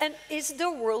 And is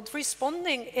the world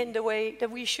responding in the way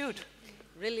that we should?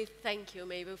 Really, thank you,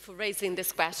 Mabel, for raising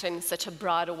this question in such a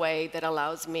broad way that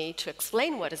allows me to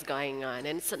explain what is going on.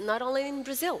 And it's not only in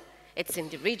Brazil, it's in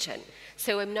the region.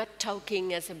 So I'm not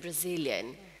talking as a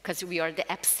Brazilian, because we are the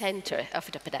epicenter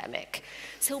of the epidemic.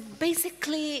 So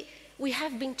basically, we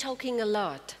have been talking a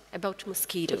lot about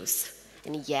mosquitoes.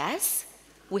 And yes,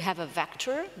 we have a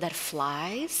vector that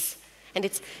flies, and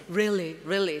it's really,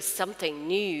 really something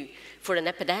new for an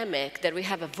epidemic that we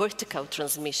have a vertical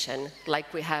transmission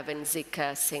like we have in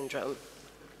Zika syndrome.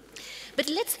 But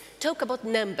let's talk about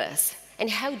numbers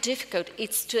and how difficult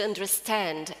it's to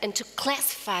understand and to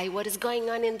classify what is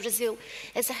going on in Brazil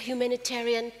as a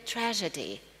humanitarian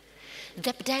tragedy. The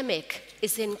epidemic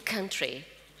is in country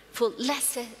for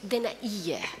less than a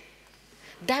year.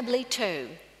 WHO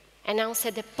announced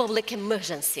a public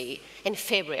emergency in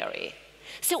February.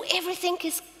 So everything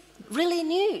is really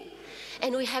new.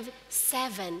 And we have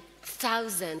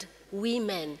 7,000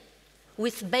 women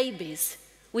with babies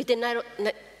with the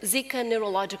Zika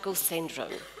neurological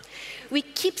syndrome. We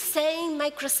keep saying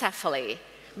microcephaly,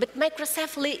 but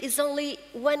microcephaly is only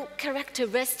one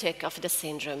characteristic of the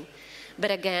syndrome.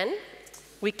 But again,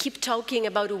 we keep talking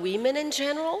about women in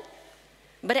general,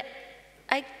 but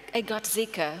I got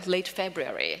Zika late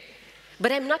February,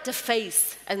 but I'm not the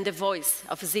face and the voice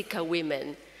of Zika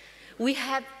women. We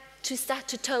have to start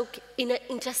to talk in an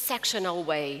intersectional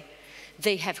way.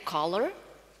 They have color,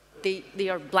 they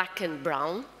are black and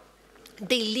brown,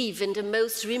 they live in the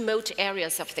most remote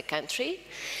areas of the country.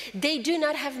 They do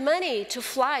not have money to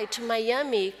fly to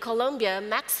Miami, Colombia,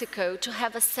 Mexico to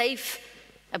have a safe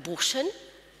abortion.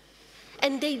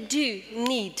 And they do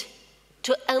need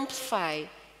to amplify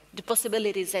the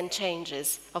possibilities and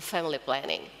changes of family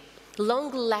planning.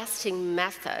 Long-lasting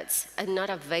methods are not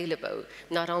available,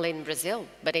 not only in Brazil,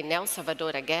 but in El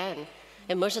Salvador again.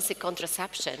 Emergency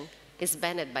contraception is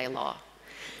banned by law.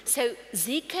 So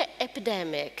Zika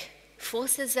epidemic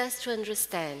forces us to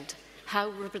understand how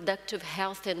reproductive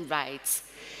health and rights,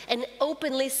 and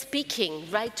openly speaking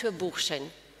right to abortion,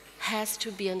 has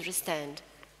to be understood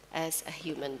as a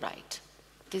human right.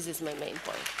 This is my main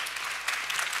point.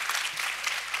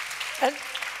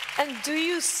 And do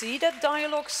you see that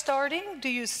dialogue starting? Do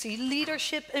you see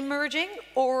leadership emerging?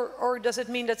 Or does it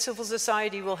mean that civil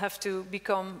society will have to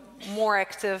become more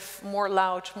active, more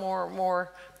loud,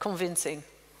 more convincing?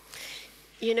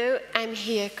 You know, I'm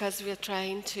here because we're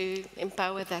trying to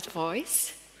empower that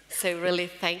voice. So really,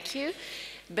 thank you.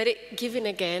 But giving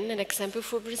again an example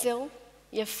for Brazil,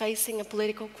 you're facing a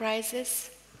political crisis.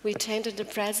 We changed the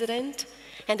president.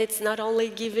 And it's not only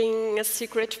giving a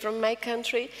secret from my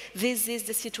country, this is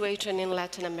the situation in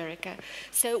Latin America.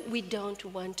 So we don't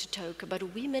want to talk about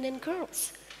women and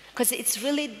girls, because it's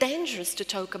really dangerous to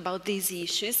talk about these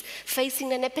issues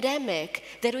facing an epidemic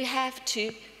that we have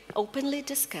to openly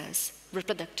discuss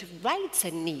reproductive rights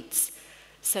and needs.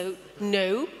 So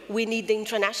no, we need the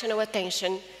international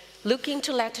attention, look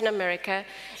into Latin America,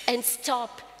 and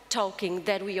stop talking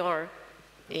that we are,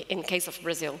 in case of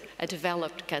Brazil, a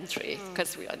developed country,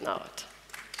 because we are not.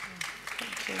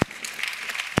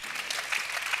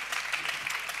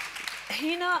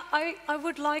 Hina, I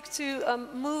would like to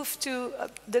move to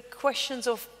the questions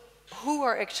of who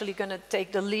are actually going to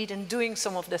take the lead in doing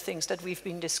some of the things that we've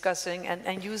been discussing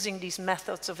and using these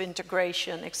methods of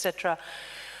integration, etc.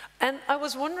 And I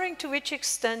was wondering to which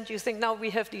extent you think, now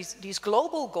we have these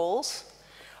global goals,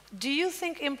 do you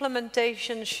think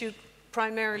implementation should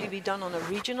primarily be done on a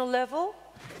regional level?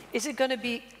 Is it going to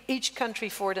be each country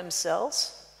for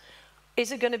themselves?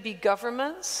 Is it going to be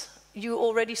governments? You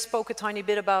already spoke a tiny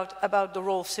bit about the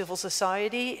role of civil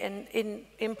society in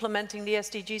implementing the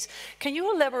SDGs. Can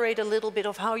you elaborate a little bit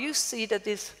of how you see that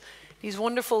these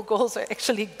wonderful goals are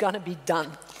actually going to be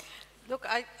done? Look,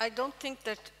 I don't think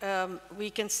that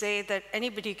we can say that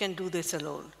anybody can do this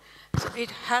alone. So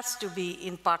it has to be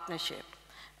in partnership,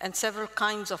 and several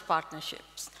kinds of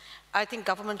partnerships. I think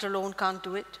government alone can't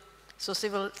do it, so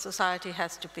civil society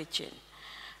has to pitch in.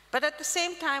 But at the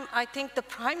same time, I think the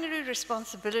primary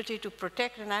responsibility to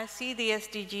protect, and I see the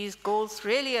SDGs goals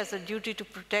really as a duty to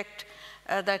protect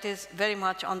that is very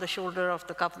much on the shoulder of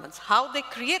the governments. How they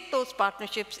create those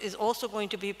partnerships is also going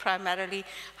to be primarily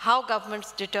how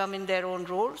governments determine their own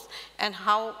roles and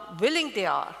how willing they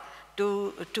are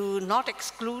to not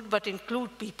exclude but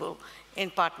include people in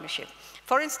partnership.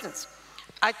 For instance,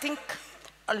 I think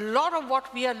a lot of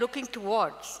what we are looking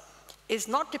towards is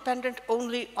not dependent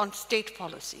only on state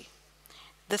policy.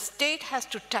 The state has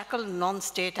to tackle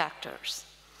non-state actors,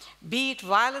 be it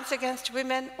violence against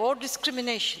women or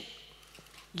discrimination.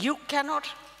 You cannot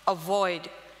avoid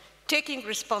taking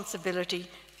responsibility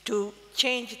to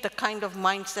change the kind of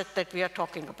mindset that we are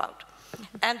talking about.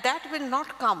 And that will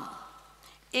not come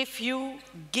if you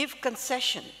give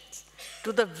concessions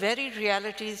to the very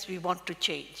realities we want to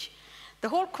change. The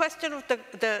whole question of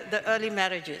the early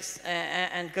marriages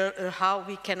and how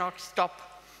we cannot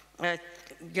stop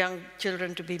young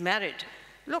children to be married.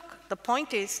 Look, the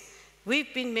point is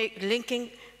we've been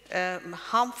linking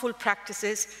harmful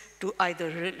practices to either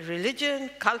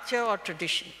religion, culture, or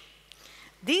tradition.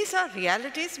 These are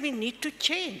realities we need to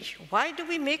change. Why do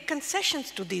we make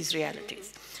concessions to these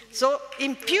realities? So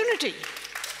impunity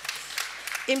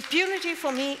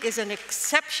for me is an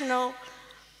exceptional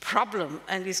problem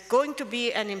and is going to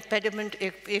be an impediment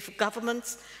if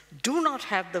governments do not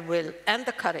have the will and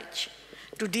the courage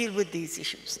to deal with these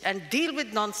issues and deal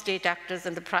with non-state actors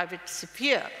in the private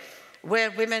sphere where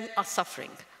women are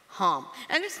suffering harm.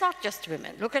 And it's not just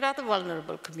women. Look at other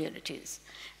vulnerable communities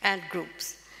and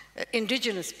groups,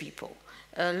 indigenous people.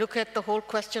 Look at the whole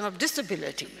question of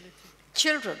disability,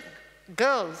 children,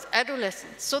 girls,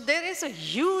 adolescents. So there is a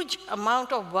huge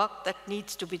amount of work that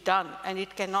needs to be done, and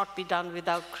it cannot be done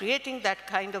without creating that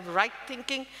kind of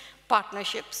right-thinking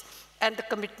partnerships and the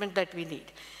commitment that we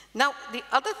need. Now, the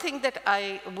other thing that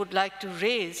I would like to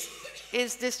raise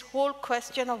is this whole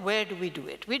question of where do we do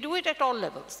it? We do it at all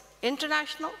levels.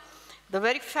 International, the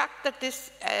very fact that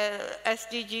this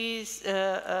SDGs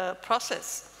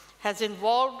process has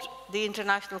involved the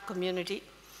international community.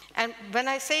 And when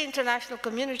I say international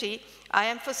community, I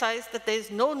emphasize that there is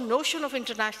no notion of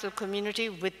international community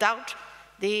without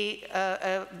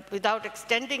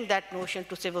extending that notion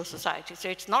to civil society. So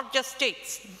it's not just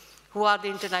states who are the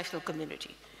international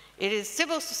community. It is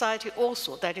civil society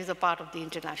also that is a part of the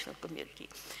international community.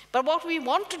 But what we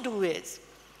want to do is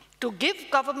to give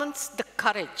governments the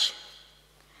courage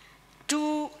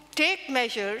to take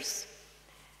measures.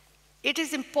 It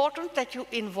is important that you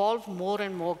involve more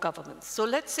and more governments. So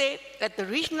let's say at the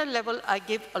regional level, I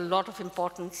give a lot of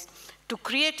importance to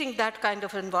creating that kind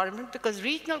of environment because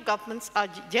regional governments are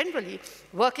generally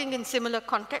working in similar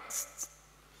contexts,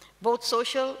 both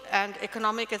social and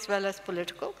economic as well as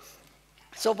political.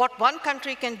 So what one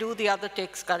country can do, the other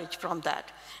takes courage from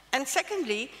that. And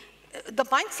secondly, the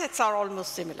mindsets are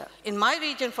almost similar. In my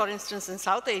region, for instance, in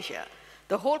South Asia,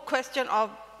 the whole question of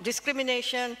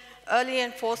discrimination, early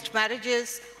and forced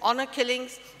marriages, honor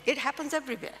killings, it happens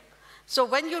everywhere. So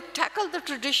when you tackle the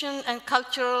tradition and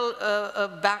cultural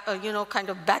kind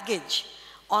of baggage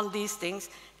on these things,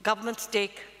 governments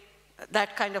take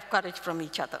that kind of courage from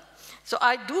each other. So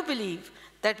I do believe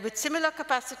that with similar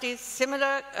capacities,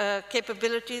 similar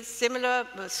capabilities, similar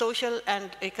social and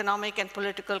economic and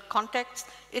political contexts,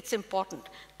 it's important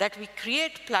that we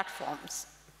create platforms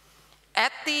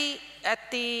at the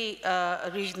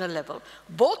regional level,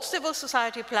 both civil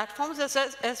society platforms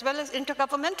as well as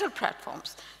intergovernmental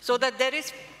platforms, so that there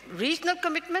is regional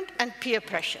commitment and peer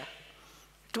pressure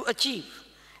to achieve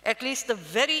at least the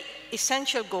very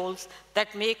essential goals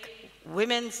that make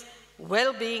women's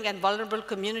well-being and vulnerable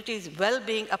communities'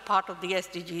 well-being a part of the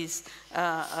SDGs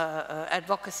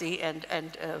advocacy and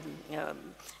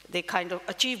the kind of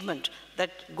achievement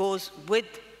that goes with,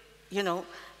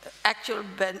 actual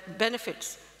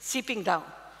benefits seeping down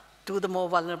to the more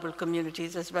vulnerable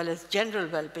communities as well as general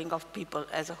well-being of people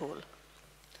as a whole.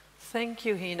 Thank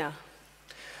you, Hina.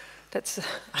 That's,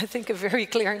 I think, a very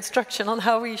clear instruction on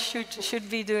how we should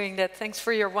be doing that. Thanks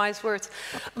for your wise words.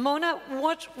 Mona,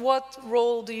 what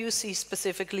role do you see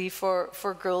specifically for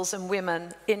girls and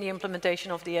women in the implementation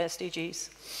of the SDGs?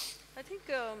 I think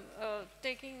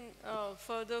taking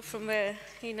further from where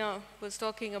Hina was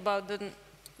talking about the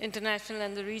international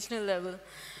and the regional level,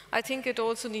 I think it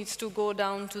also needs to go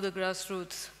down to the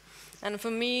grassroots. And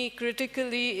for me,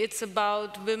 critically, it's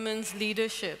about women's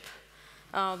leadership.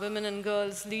 Women and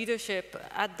girls' leadership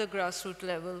at the grassroots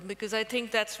level, because I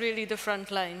think that's really the front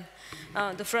line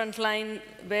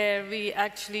where we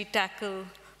actually tackle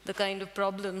the kind of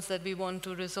problems that we want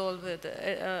to resolve with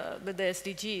the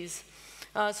SDGs.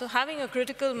 So having a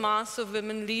critical mass of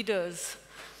women leaders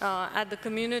at the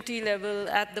community level,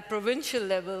 at the provincial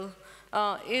level,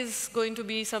 is going to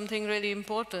be something really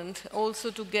important,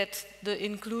 also to get the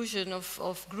inclusion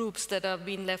of groups that have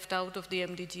been left out of the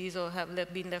MDGs or have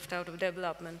been left out of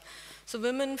development. So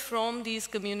women from these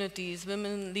communities,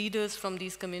 women leaders from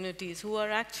these communities who are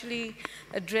actually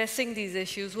addressing these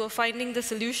issues, who are finding the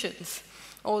solutions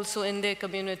also in their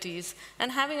communities, and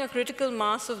having a critical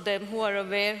mass of them who are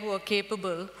aware, who are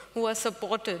capable, who are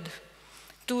supported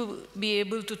to be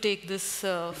able to take this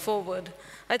forward.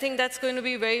 I think that's going to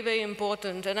be very, very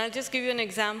important. And I'll just give you an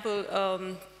example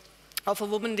of a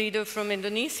woman leader from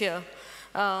Indonesia,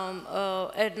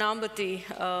 Ernawati,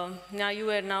 Nyayu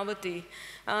Ernawati.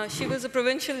 She was a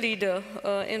provincial leader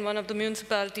in one of the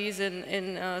municipalities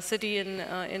in a city in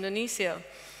Indonesia.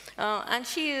 And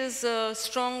she is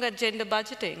strong at gender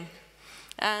budgeting.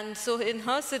 And so in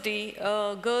her city,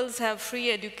 girls have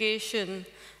free education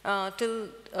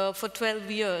for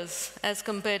 12 years as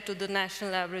compared to the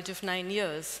national average of 9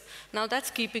 years. Now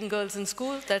that's keeping girls in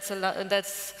school,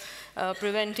 that's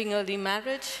preventing early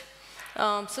marriage.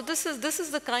 So this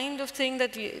is the kind of thing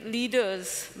that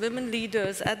leaders, women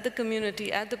leaders at the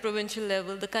community, at the provincial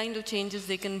level, the kind of changes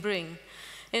they can bring.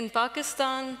 In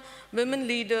Pakistan, women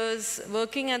leaders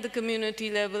working at the community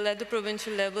level, at the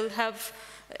provincial level, have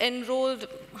enrolled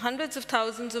hundreds of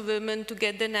thousands of women to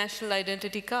get their national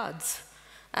identity cards.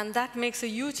 And that makes a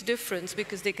huge difference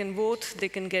because they can vote, they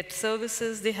can get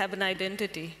services, they have an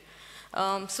identity.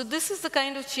 So this is the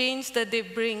kind of change that they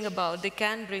bring about, they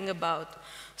can bring about.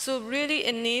 So really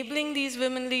enabling these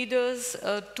women leaders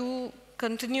to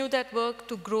continue that work,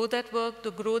 to grow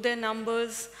their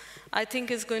numbers, I think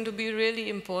is going to be really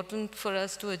important for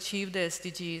us to achieve the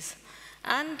SDGs.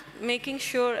 And making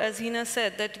sure, as Hina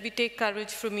said, that we take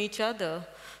courage from each other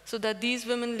so that these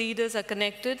women leaders are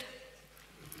connected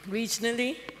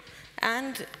regionally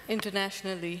and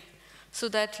internationally, so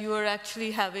that you are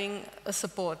actually having a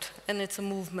support and it's a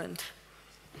movement.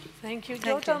 Thank you.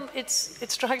 Jotham, it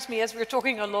strikes me as we're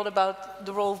talking a lot about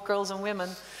the role of girls and women,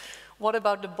 what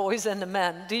about the boys and the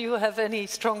men? Do you have any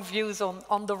strong views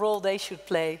on the role they should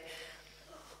play?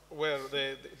 Well,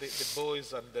 the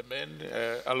boys and the men,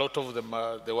 a lot of them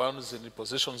are the ones in the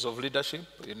positions of leadership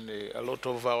in a lot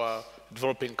of our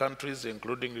developing countries,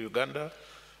 including Uganda.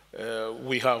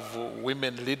 We have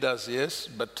women leaders, yes,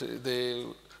 but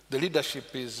the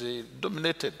leadership is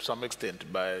dominated to some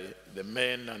extent by the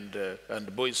men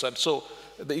and boys, and so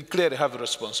they clearly have a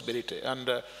responsibility.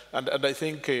 And I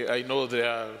think I know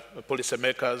there are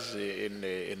policymakers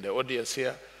in the audience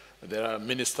here. There are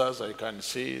ministers I can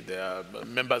see. There are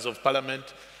members of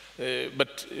parliament,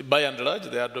 but by and large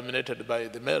they are dominated by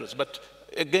the males. But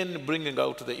again, bringing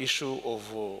out the issue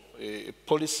of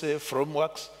policy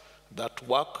frameworks that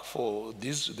work for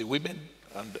the women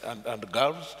and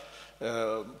girls.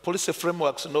 Policy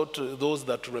frameworks, not those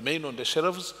that remain on the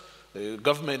shelves.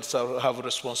 Governments have a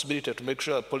responsibility to make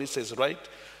sure policy is right,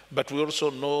 but we also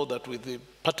know that with the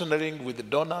partnering with the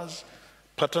donors,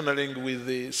 partnering with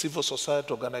the civil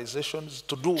society organizations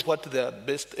to do what they are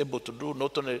best able to do,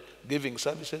 not only giving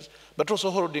services, but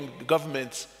also holding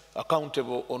governments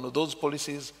accountable on those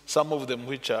policies, some of them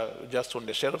which are just on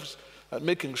the shelves, and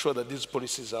making sure that these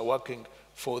policies are working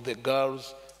for the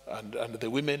girls and the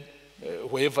women,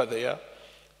 wherever they are,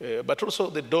 but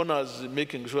also the donors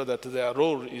making sure that their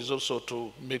role is also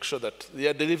to make sure that they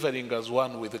are delivering as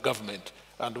one with the government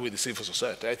and with the civil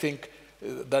society. I think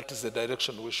that is the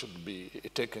direction we should be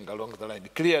taking along the line.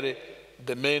 Clearly,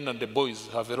 the men and the boys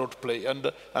have a role to play,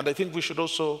 and I think we should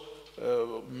also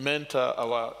mentor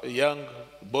our young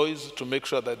boys to make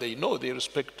sure that they know they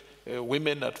respect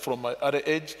women from an early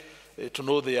age, to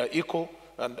know they are equal.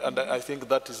 And I think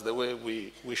that is the way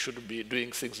we should be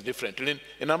doing things differently. In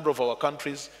a number of our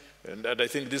countries, and I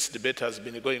think this debate has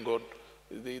been going on,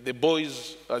 the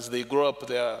boys, as they grow up,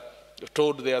 they are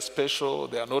told they are special,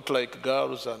 they are not like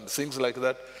girls, and things like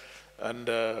that. And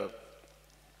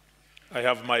I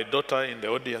have my daughter in the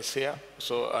audience here,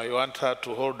 so I want her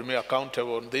to hold me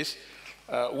accountable on this.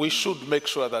 We should make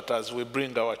sure that as we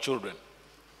bring our children,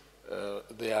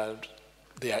 they are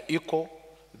equal.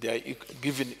 They are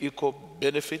given equal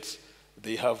benefits,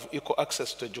 they have equal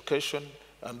access to education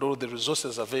and all the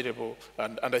resources available,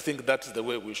 and I think that's the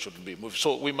way we should be moving.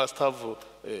 So we must have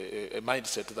a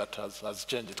mindset that has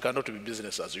changed. It cannot be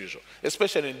business as usual,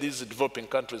 especially in these developing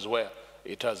countries where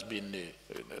it has been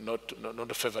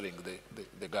not favoring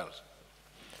the girls.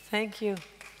 Thank you.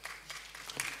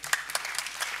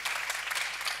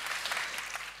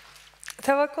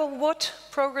 Tawakkol, what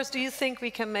progress do you think we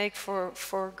can make for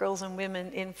girls and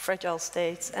women in fragile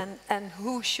states, and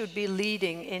who should be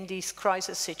leading in these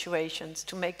crisis situations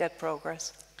to make that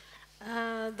progress?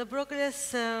 The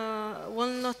progress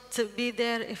will not be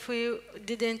there if we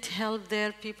didn't help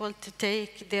their people to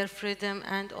take their freedom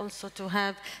and also to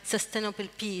have sustainable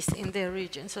peace in their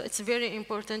region. So it's very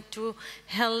important to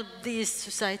help these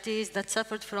societies that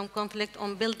suffered from conflict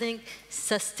on building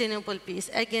sustainable peace.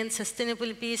 Again,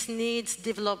 sustainable peace needs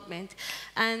development.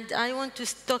 And I want to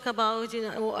talk about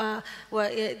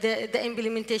the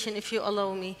implementation, if you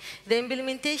allow me. The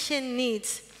implementation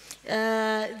needs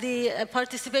the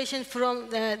participation from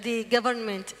the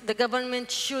government. The government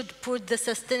should put the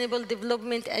sustainable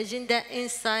development agenda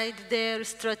inside their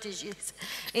strategies,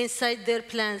 inside their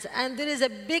plans. And there is a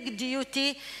big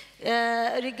duty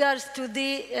regards to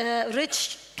the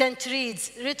rich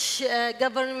countries, rich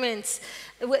governments.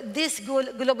 This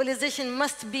globalization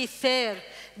must be fair.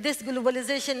 This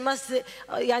globalization must,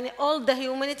 all the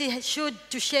humanity should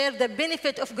to share the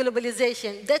benefit of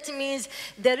globalization. That means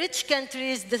the rich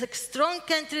countries, the strong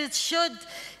countries should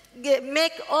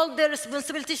make all the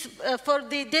responsibilities for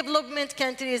the development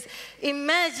countries.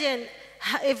 Imagine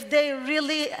if they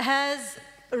really has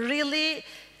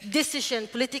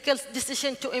political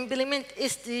decision to implement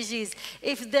SDGs,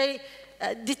 if they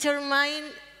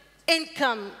determine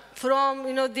income from,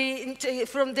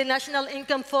 from the national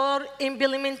income for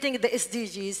implementing the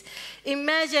SDGs.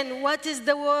 Imagine what is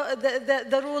the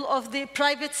role of the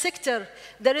private sector,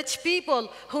 the rich people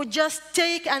who just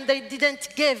take and they didn't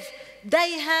give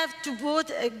they have to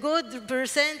put a good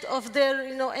percent of their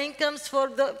incomes for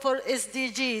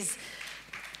SDGs.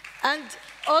 And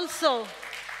also,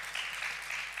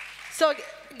 so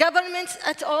governments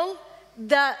at all,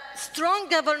 the strong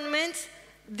governments,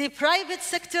 the private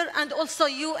sector, and also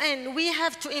UN. We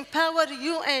have to empower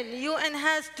UN. UN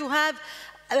has to have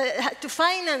to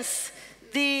finance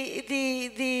the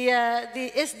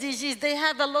SDGs. They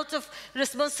have a lot of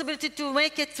responsibility to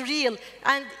make it real,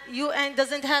 and UN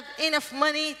doesn't have enough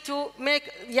money to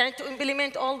to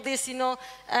implement all these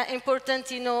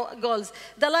important goals.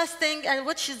 The last thing, and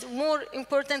which is more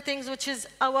important things, which is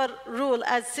our role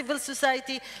as civil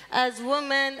society, as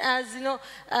women, as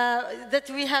that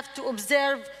we have to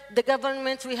observe the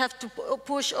government, we have to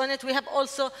push on it, we have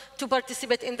also to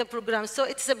participate in the program. So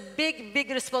it's a big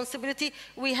responsibility.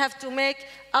 We have to make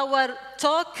our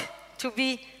talk to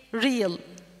be real.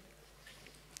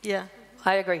 Yeah.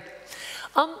 I agree.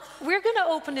 We're going to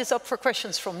open this up for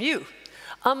questions from you.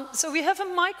 So we have a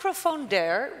microphone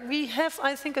there. We have,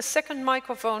 I think, a second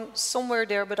microphone somewhere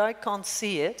there, but I can't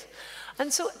see it.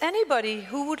 And so anybody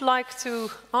who would like to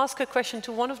ask a question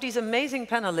to one of these amazing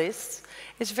panelists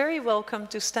is very welcome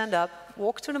to stand up,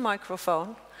 walk to the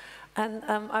microphone, and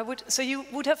so you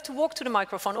would have to walk to the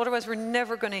microphone, otherwise we're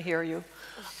never going to hear you.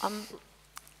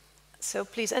 So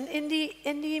please, and in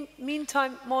the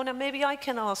meantime, Mona, maybe I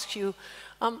can ask you,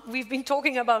 we've been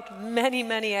talking about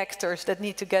many actors that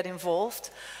need to get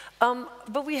involved,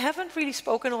 but we haven't really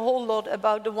spoken a whole lot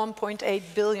about the 1.8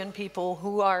 billion people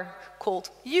who are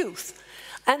called youth.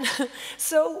 And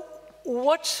so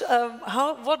what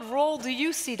role do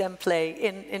you see them play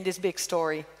in this big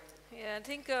story? Yeah,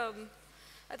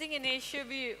 I think in Asia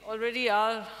we already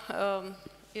are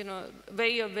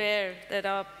very aware that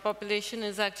our population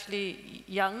is actually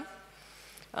young.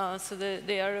 So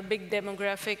they are a big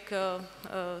demographic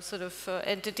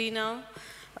entity now,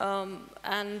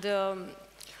 and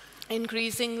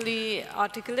increasingly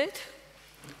articulate.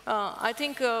 I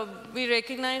think we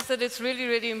recognize that it's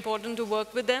really important to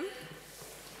work with them.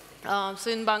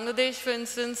 So in Bangladesh, for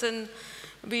instance, and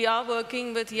we are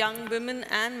working with young women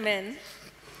and men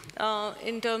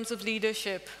in terms of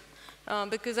leadership.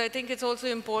 Because I think it's also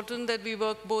important that we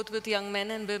work both with young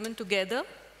men and women together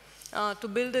to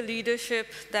build a leadership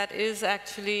that is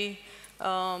actually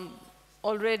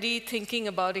already thinking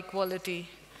about equality.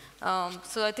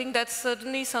 So I think that's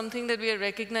certainly something that we are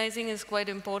recognizing is quite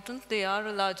important. They are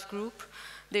a large group.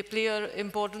 They play an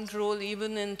important role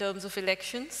even in terms of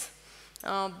elections.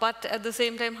 But at the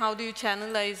same time, how do you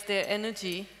channelize their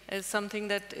energy is something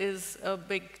that is a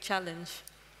big challenge.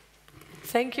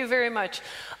 Thank you very much.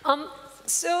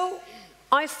 So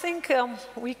I think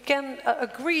we can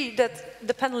agree that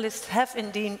the panelists have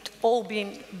indeed all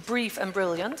been brief and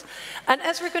brilliant. And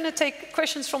as we're going to take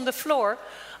questions from the floor,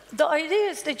 the idea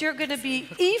is that you're going to be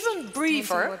even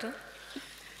briefer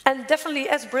and definitely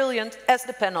as brilliant as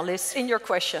the panelists in your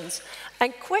questions.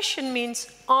 And question means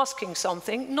asking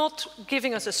something, not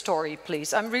giving us a story,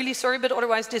 please. I'm really sorry, but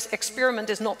otherwise this experiment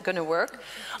is not going to work.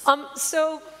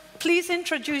 So please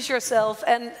introduce yourself,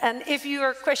 and if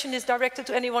your question is directed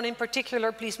to anyone in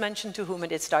particular, please mention to whom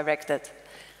it is directed.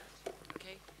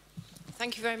 Okay.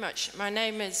 Thank you very much. My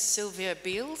name is Sylvia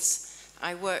Beals.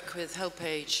 I work with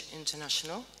HelpAge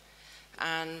International,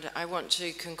 and I want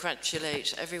to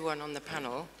congratulate everyone on the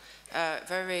panel.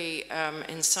 Very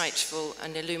insightful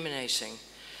and illuminating.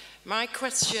 My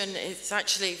question is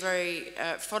actually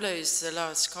follows the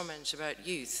last comment about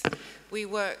youth. We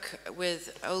work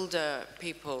with older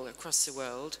people across the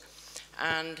world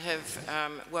and have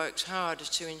worked hard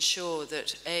to ensure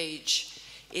that age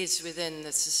is within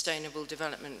the Sustainable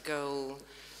Development Goal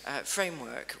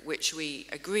framework, which we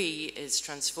agree is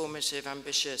transformative,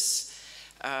 ambitious,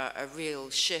 a real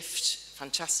shift,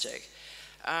 fantastic.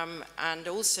 And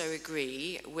also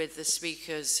agree with the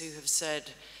speakers who have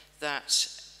said that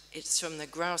it's from the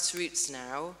grassroots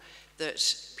now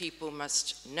that people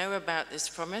must know about this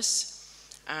promise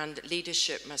and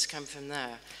leadership must come from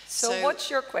there. So what's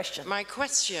your question? My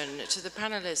question to the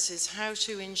panelists is how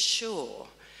to ensure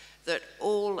that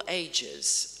all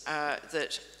ages,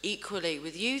 that equally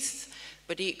with youth,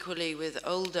 but equally with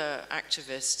older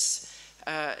activists,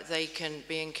 they can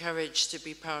be encouraged to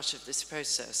be part of this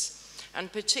process.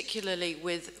 And particularly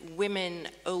with women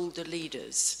older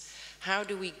leaders. How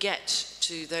do we get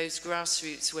to those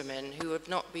grassroots women who have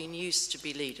not been used to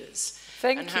be leaders?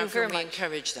 Thank you very much. And how can we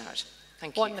encourage that?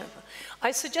 Thank you. Wonderful.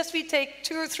 I suggest we take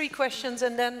 2 or 3 questions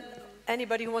and then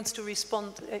anybody who wants to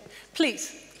respond,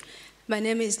 please. My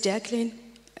name is Jacqueline.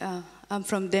 I'm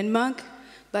from Denmark,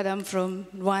 but I'm from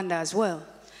Rwanda as well.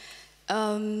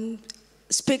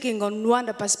 Speaking on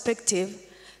Rwanda perspective,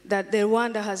 that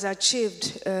Rwanda has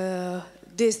achieved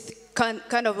this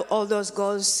kind of all those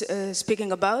goals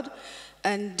speaking about,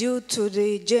 and due to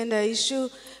the gender issue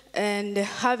and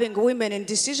having women in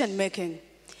decision making,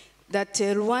 that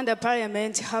Rwanda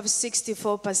parliament have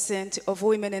 64% of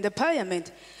women in the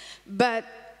parliament. But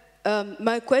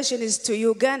my question is to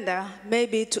Uganda,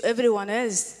 maybe to everyone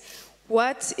else,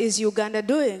 what is Uganda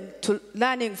doing to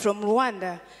learning from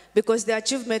Rwanda? Because the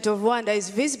achievement of Rwanda is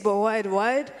visible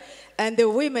worldwide, and the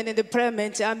women in the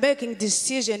parliament are making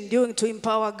decisions due to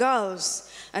empower girls,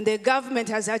 and the government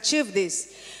has achieved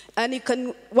this. And it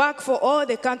can work for all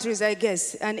the countries, I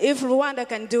guess. And if Rwanda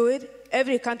can do it,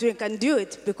 every country can do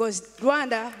it, because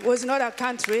Rwanda was not a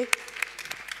country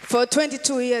for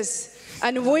 22 years.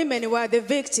 And women were the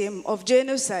victim of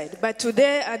genocide. But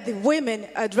today, the women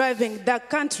are driving that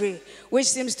country, which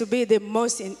seems to be the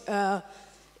most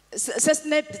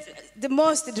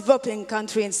developing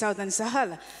country in Southern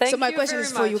Sahara. So my question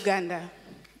is for Uganda.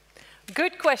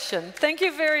 Good question. Thank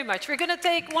you very much. We're going to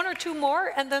take one or two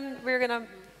more, and then we're going to...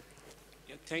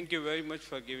 Thank you very much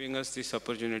for giving us this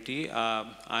opportunity.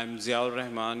 I'm Ziaur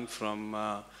Rahman from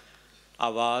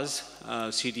Awaz,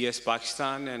 CDS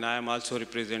Pakistan, and I am also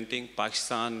representing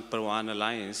Pakistan Parwan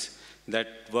Alliance that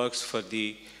works for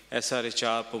the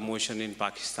SRHR promotion in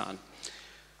Pakistan.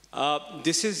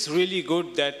 This is really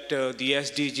good that the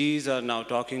SDGs are now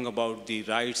talking about the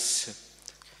rights,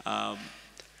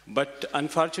 but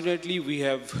unfortunately we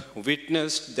have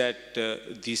witnessed that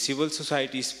the civil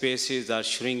society spaces are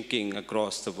shrinking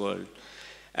across the world.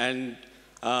 And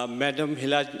Madam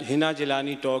Hina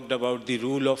Jilani talked about the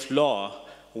rule of law.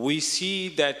 We see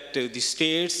that the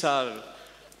states are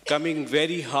coming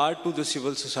very hard to the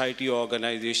civil society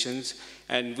organizations,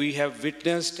 and we have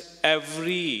witnessed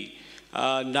every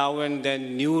now and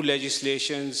then new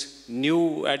legislations,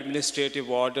 new administrative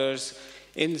orders.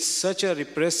 In such a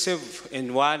repressive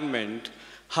environment,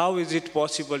 how is it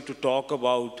possible to talk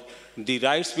about the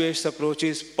rights-based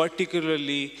approaches,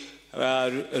 particularly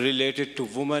related to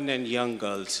women and young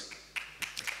girls?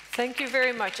 Thank you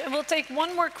very much. And we'll take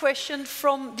one more question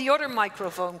from the other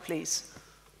microphone, please.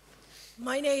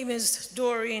 My name is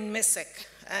Doreen Missick,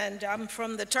 and I'm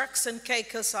from the Turks and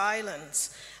Caicos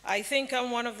Islands. I think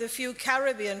I'm one of the few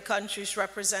Caribbean countries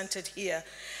represented here.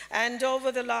 And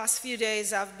over the last few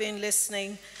days, I've been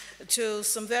listening to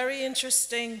some very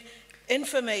interesting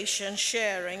information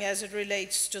sharing as it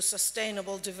relates to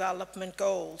sustainable development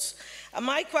goals. And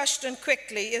my question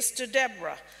quickly is to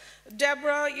Debora.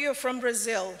 Debora, you're from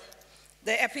Brazil,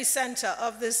 the epicenter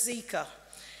of this Zika.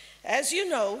 As you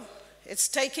know, it's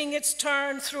taking its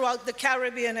turn throughout the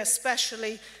Caribbean,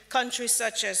 especially countries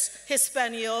such as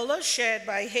Hispaniola, shared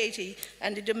by Haiti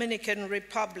and the Dominican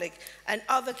Republic, and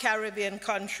other Caribbean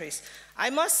countries. I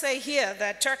must say here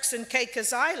that Turks and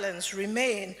Caicos Islands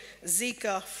remain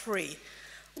Zika-free.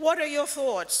 What are your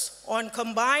thoughts on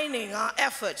combining our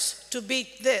efforts to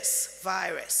beat this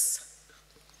virus?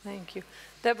 Thank you.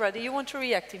 Debora, do you want to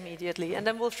react immediately? And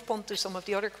then we'll respond to some of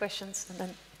the other questions, and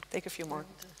then take a few more.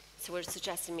 So we're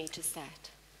suggesting me to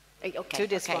start. Okay, to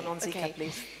this one on Zika,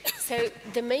 please. So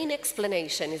the main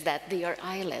explanation is that they are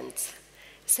islands.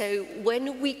 So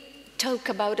when we talk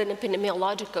about an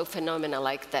epidemiological phenomenon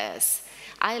like this,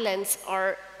 islands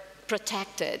are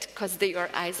protected because they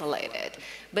are isolated.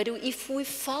 But if we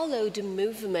follow the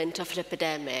movement of the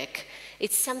epidemic,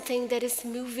 it's something that is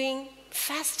moving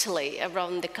fastly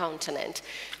around the continent.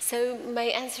 So my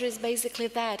answer is basically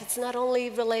that. It's not only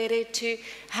related to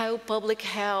how public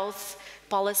health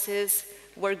policies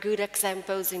were good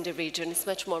examples in the region, it's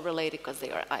much more related because they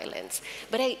are islands.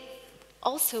 But I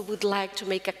also would like to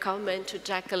make a comment to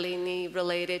Jacqueline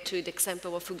related to the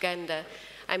example of Uganda.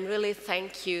 I'm really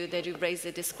thank you that you raised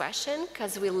this question,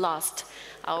 because we lost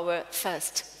our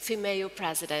first female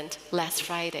president last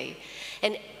Friday.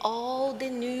 And all the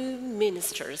new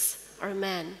ministers are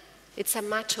men. It's a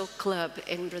macho club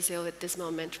in Brazil at this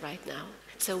moment right now.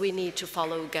 So we need to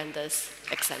follow Uganda's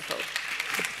example.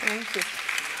 Thank you.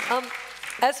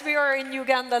 As we are in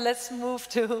Uganda, let's move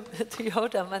to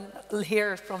Jotham and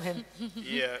hear from him.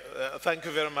 Yeah, thank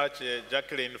you very much,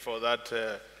 Jacqueline, for that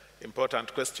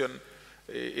important question.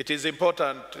 It is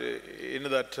important in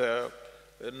that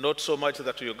not so much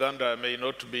that Uganda may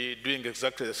not be doing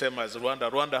exactly the same as Rwanda.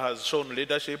 Rwanda has shown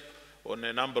leadership on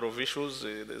a number of issues.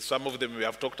 Some of them we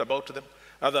have talked about them.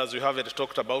 Others we haven't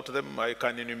talked about them. I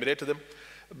can enumerate them.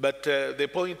 But the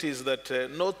point is that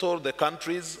not all the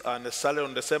countries are necessarily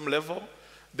on the same level.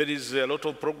 There is a lot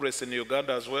of progress in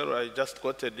Uganda as well. I just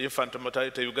quoted infant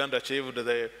mortality. Uganda achieved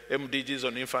the MDGs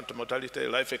on infant mortality.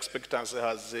 Life expectancy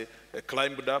has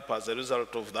climbed up as a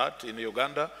result of that in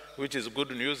Uganda, which is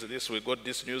good news. We got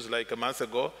this news like a month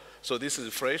ago, so this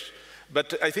is fresh.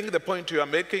 But I think the point you are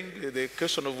making, the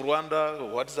question of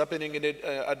Rwanda, what's happening in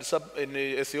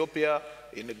Ethiopia,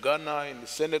 in Ghana, in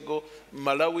Senegal,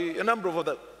 Malawi, a number of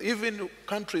other, even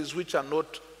countries which are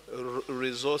not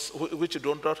which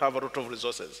do not have a lot of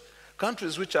resources.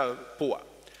 Countries which are poor,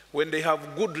 when they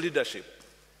have good leadership,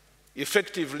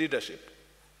 effective leadership,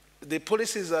 the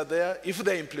policies are there. If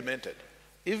they're implemented,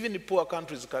 even poor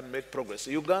countries can make progress.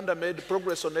 Uganda made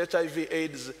progress on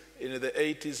HIV/AIDS in the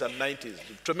 80s and 90s,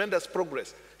 tremendous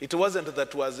progress. It wasn't that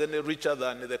it was any richer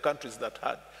than the countries that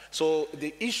had. So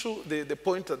the issue, the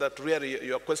point that really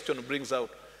your question brings out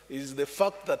is the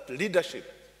fact that leadership,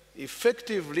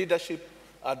 effective leadership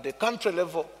at the country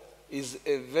level is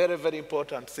a very, very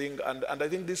important thing. And I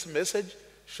think this message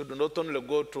should not only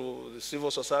go to the civil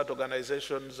society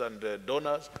organizations and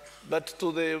donors, but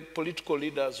to the political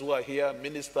leaders who are here,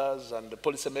 ministers and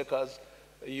policymakers.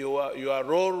 Your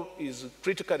role is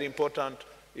critically important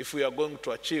if we are going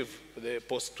to achieve the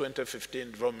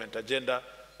post-2015 development agenda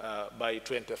by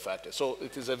 2030. So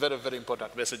it is a very, very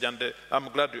important message, and I'm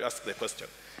glad you asked the question.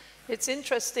 It's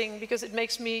interesting because it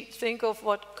makes me think of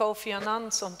what Kofi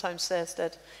Annan sometimes says,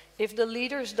 that if the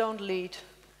leaders don't lead,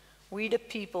 we the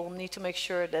people need to make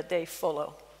sure that they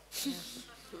follow.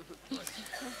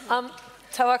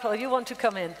 Tawakkol, you want to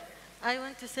come in? I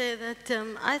want to say that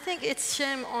I think it's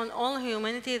shame on all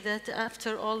humanity that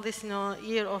after all this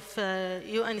year of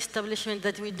UN establishment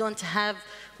that we don't have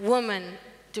women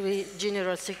to be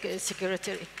General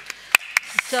Secretary.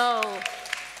 So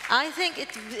I think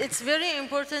it's very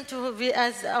important to be,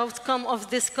 as outcome of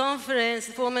this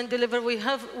conference, Women Deliver,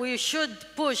 we should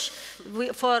push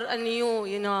for a new,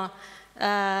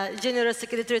 General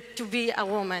Secretary to be a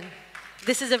woman.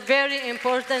 This is a very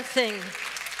important thing.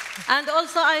 And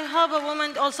also I hope a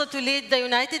woman also to lead the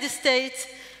United States,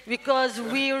 because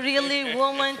we really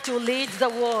want to lead the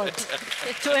world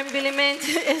to implement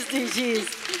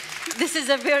SDGs. This is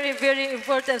a very, very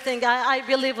important thing. I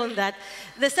believe in that.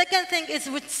 The second thing is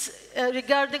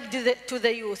regarding to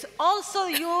the youth. Also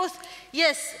youth,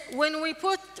 yes, when we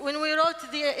wrote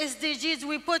the SDGs,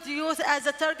 we put youth as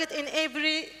a target in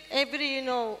every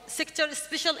sector,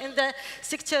 especially in the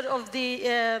sector of the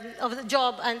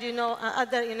job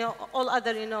and all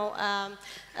other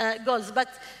goals. But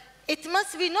it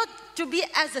must be not to be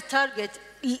as a target.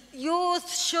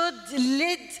 Youth should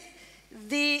lead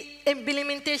the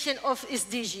implementation of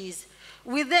SDGs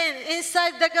within,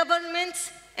 inside the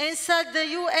governments, inside the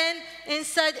UN,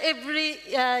 inside every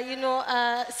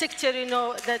sector,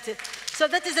 So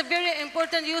that is a very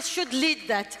important. Youth should lead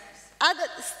that. Other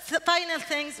final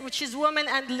things, which is women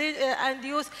and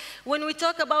youth. When we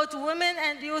talk about women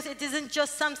and youth, it isn't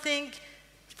just something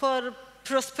for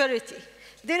prosperity.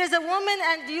 There is a woman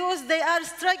and youth, they are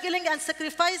struggling and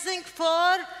sacrificing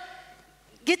for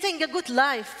getting a good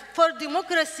life, for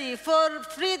democracy, for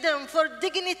freedom, for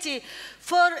dignity,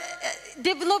 for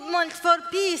development, for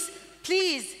peace.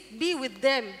 Please be with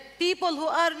them. People who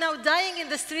are now dying in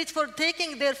the street for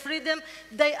taking their freedom,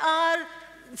 they are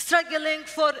struggling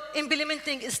for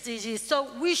implementing SDGs. So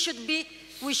we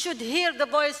should hear the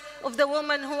voice of the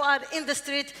women who are in the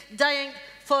street dying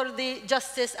for the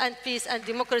justice and peace and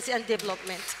democracy and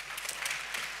development.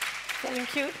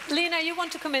 Thank you. Lina, you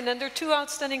want to come in, and there are two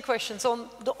outstanding questions on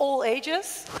all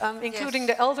ages, including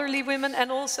the elderly women,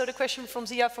 and also the question from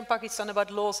Zia from Pakistan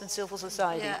about laws in civil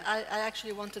society. Yeah, I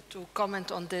actually wanted to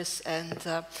comment on this, and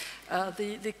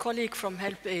the colleague from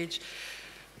HelpAge,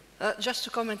 just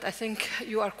to comment, I think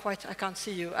you are quite, I can't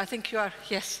see you, I think you are,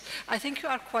 yes, I think you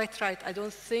are quite right. I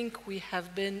don't think we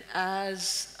have been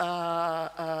as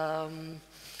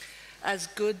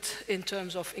good in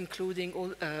terms of including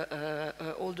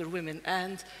older women.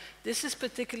 And this is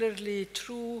particularly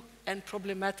true and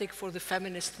problematic for the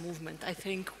feminist movement. I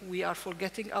think we are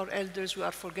forgetting our elders, we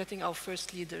are forgetting our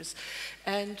first leaders.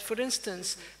 And for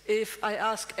instance, if I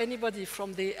ask anybody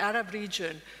from the Arab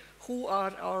region, who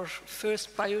are our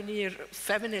first pioneer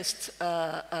feminist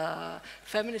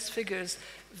figures,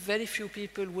 very few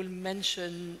people will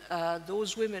mention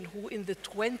those women who in the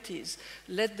 20s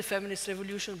led the feminist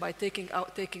revolution by taking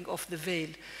off the veil,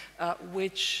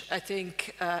 which I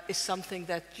think is something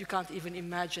that you can't even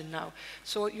imagine now.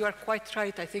 So you are quite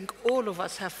right. I think all of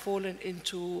us have fallen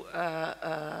into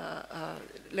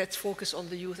let's focus on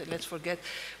the youth and let's forget,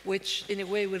 which in a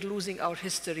way we're losing our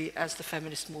history as the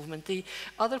feminist movement. The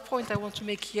other point I want to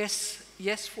make, yes,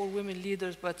 yes for women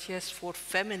leaders, but yes for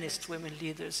feminist women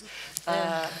leaders.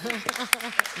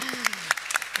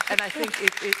 And I think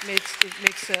it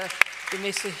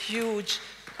makes a huge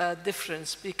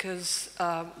difference, because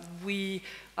we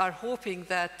are hoping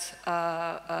that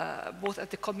both at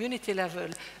the community level,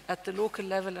 at the local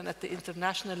level, and at the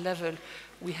international level,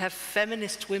 we have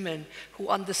feminist women who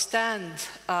understand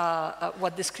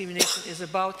what discrimination is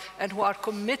about, and who are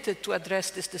committed to address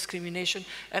this discrimination,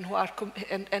 and who are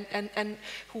and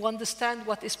who understand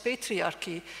what is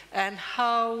patriarchy and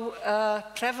how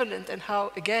prevalent and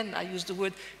how, again, I use the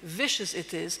word vicious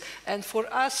it is. And for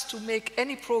us to make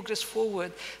any progress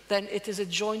forward, then it is a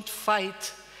joint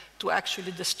fight to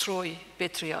actually destroy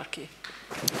patriarchy.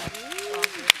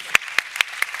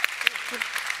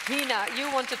 Hina,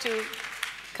 you wanted to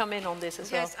come in on this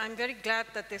as well. Yes, I'm very glad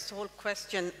that this whole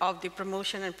question of the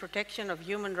promotion and protection of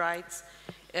human rights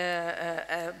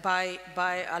by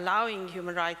allowing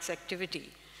human rights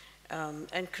activity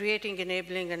and creating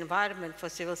enabling environment for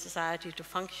civil society to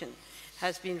function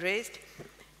has been raised.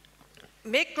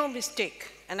 Make no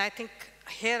mistake, and I think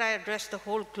here I address the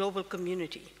whole global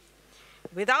community.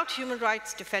 Without human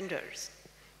rights defenders,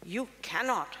 you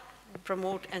cannot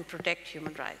promote and protect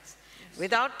human rights. Yes.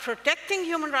 Without protecting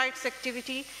human rights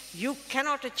activity, you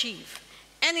cannot achieve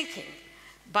anything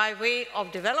by way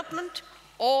of development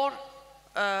or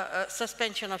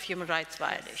suspension of human rights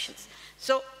violations.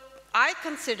 So I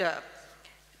consider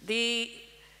the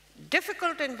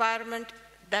difficult environment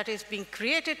that is being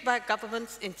created by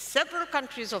governments in several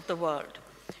countries of the world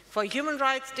for human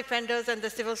rights defenders and the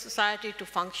civil society to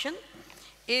function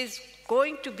is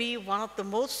going to be one of the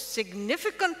most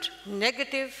significant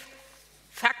negative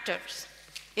factors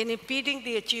in impeding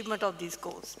the achievement of these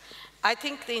goals. I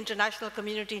think the international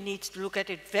community needs to look at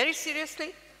it very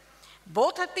seriously,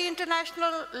 both at the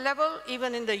international level,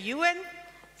 even in the UN,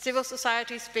 civil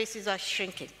society spaces are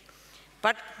shrinking.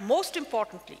 But most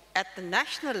importantly, at the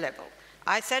national level,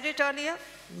 I said it earlier,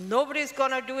 nobody's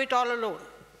going to do it all alone.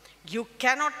 You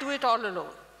cannot do it all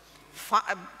alone.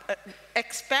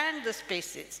 Expand the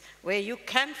spaces where you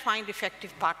can find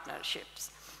effective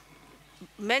partnerships.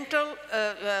 Mental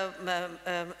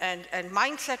and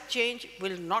mindset change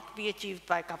will not be achieved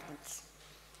by governments.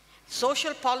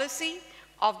 Social policy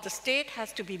of the state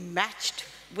has to be matched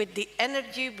with the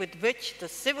energy with which the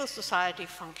civil society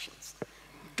functions.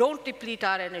 Don't deplete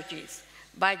our energies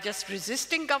by just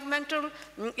resisting governmental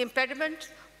impediments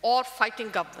or fighting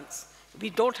governments. We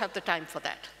don't have the time for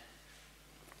that.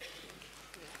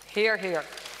 Hear, hear.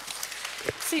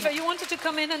 Siva, you wanted to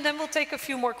come in, and then we'll take a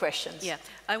few more questions. Yeah,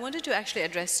 I wanted to actually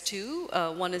address two.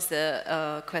 One is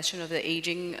the question of the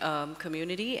aging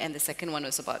community, and the second one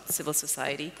was about civil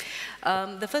society.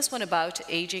 The first one about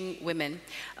aging women.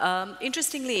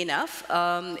 Interestingly enough,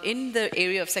 in the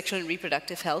area of sexual and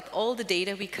reproductive health, all the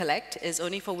data we collect is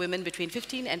only for women between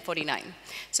 15 and 49.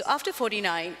 So after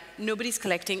 49, nobody's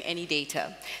collecting any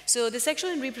data. So the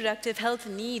sexual and reproductive health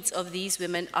needs of these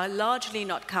women are largely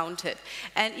not counted.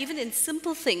 And even in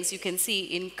simple things you can see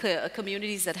in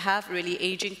communities that have really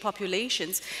aging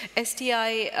populations,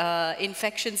 STI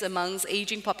infections amongst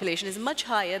aging population is much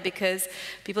higher because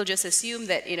people just assume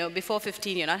that, you know, before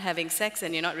 15 you're not having sex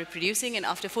and you're not reproducing, and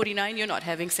after 49 you're not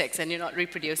having sex and you're not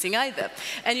reproducing either.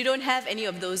 And you don't have any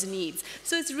of those needs.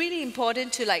 So it's really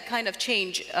important to kind of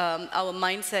change our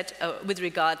mindset with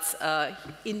regards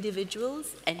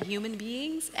individuals and human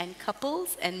beings and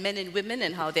couples and men and women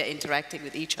and how they're interacting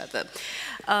with each other.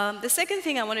 The second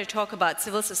thing I want to talk about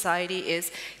civil society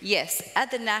is, yes, at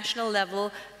the national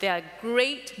level, there are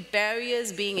great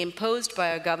barriers being imposed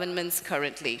by our governments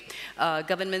currently.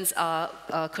 Governments are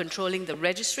controlling the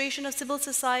registration of civil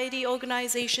society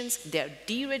organizations. They're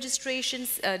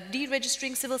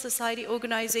deregistering civil society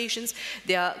organizations.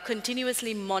 They are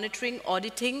continuously monitoring,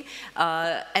 auditing,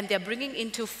 and they're bringing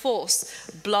into force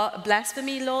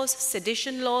blasphemy laws,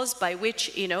 sedition laws, by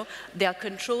which, you know, they are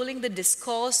controlling the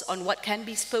discourse on what can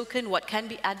be spoken, what can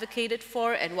be advocated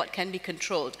for, and what can be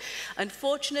controlled.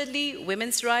 Unfortunately,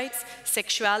 women's rights,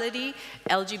 sexuality,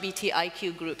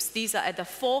 LGBTIQ groups, these are at the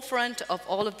forefront of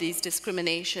all of these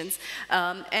discriminations.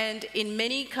 And in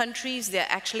many countries, they're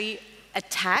actually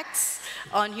attacks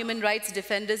on human rights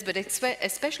defenders, but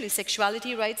especially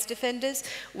sexuality rights defenders,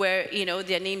 where, you know,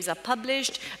 their names are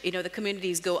published, you know, the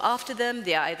communities go after them,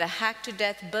 they are either hacked to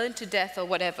death, burned to death, or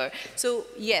whatever. So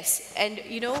yes, and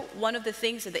you know, one of the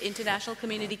things that the international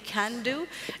community can do,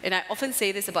 and I often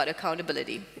say this about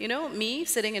accountability, you know, me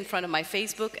sitting in front of my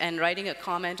Facebook and writing a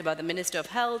comment about the Minister of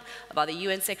Health, about the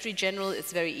UN Secretary General,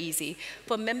 it's very easy.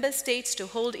 For member states to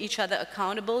hold each other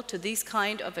accountable to these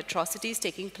kind of atrocities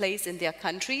taking place in their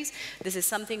countries. This is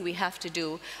something we have to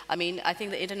do. I mean, I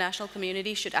think the international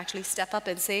community should actually step up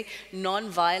and say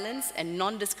non-violence and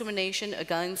non-discrimination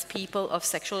against people of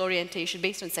sexual orientation,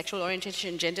 based on sexual orientation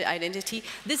and gender identity.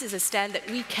 This is a stand that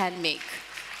we can make.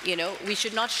 You know, we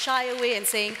should not shy away in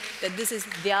saying that this is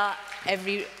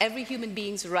every human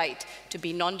being's right to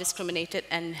be non-discriminated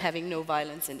and having no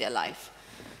violence in their life.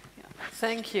 Yeah.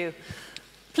 Thank you.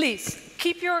 Please,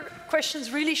 keep your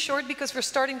questions really short because we're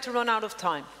starting to run out of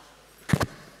time.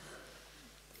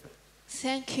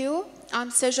 Thank you.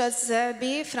 I'm Seja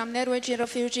Zabi from Norwegian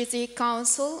Refugee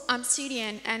Council. I'm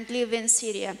Syrian and live in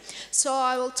Syria. So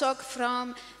I will talk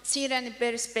from Syrian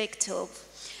perspective.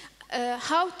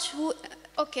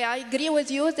 Okay, I agree with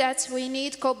you that we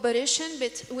need cooperation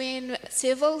between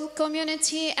civil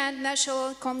community and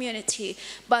national community.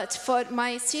 But for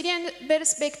my Syrian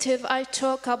perspective, I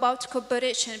talk about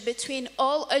cooperation between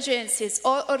all agencies,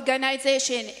 all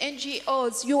organizations,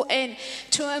 NGOs, UN,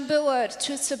 to empower,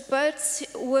 to support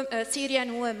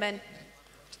Syrian women.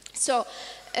 So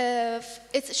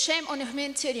it's a shame on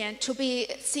humanitarian to be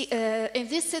in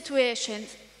this situation,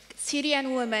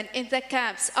 Syrian women in the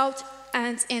camps, out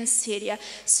and in Syria.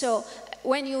 So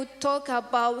when you talk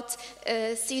about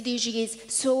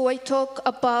SDGs, so I talk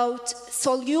about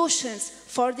solutions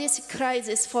for this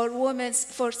crisis for women,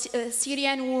 for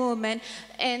Syrian women,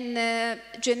 and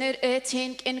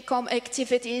generating income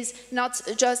activities, not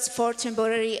just for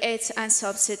temporary aids and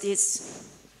subsidies.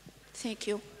 Thank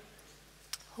you.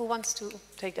 Who wants to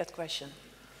take that question?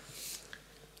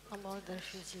 About the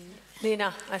refugee.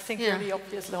 Lina, I think you're the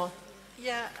obvious one.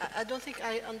 Yeah, I don't think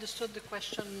I understood the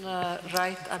question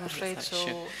right, I'm afraid,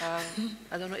 so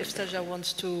I don't know if Seja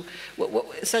wants to...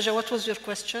 Seja, what was your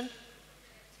question?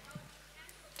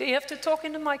 Do you have to talk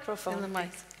in the microphone? In the mic.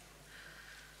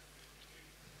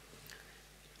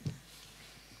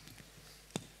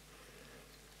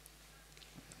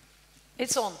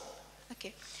 It's on.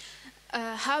 Okay.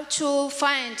 How to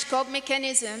find cope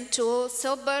mechanism to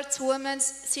support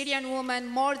Syrian women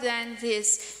more than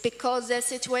this, because the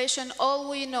situation, all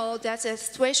we know that the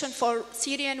situation for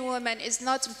Syrian women is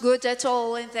not good at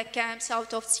all in the camps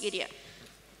out of Syria.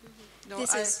 No,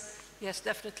 yes,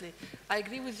 definitely. I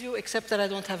agree with you, except that I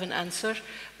don't have an answer.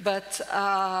 But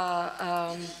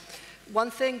one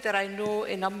thing that I know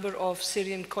a number of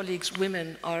Syrian colleagues,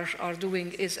 women, are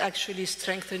doing is actually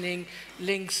strengthening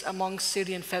links among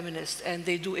Syrian feminists, and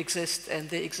they do exist, and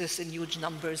they exist in huge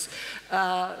numbers.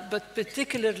 But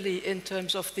particularly in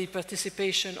terms of the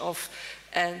participation of,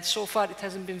 and so far it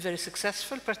hasn't been very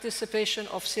successful, participation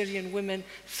of Syrian women,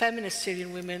 feminist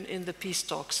Syrian women in the peace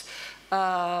talks.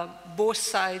 Both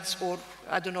sides, or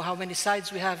I don't know how many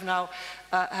sides we have now,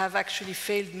 have actually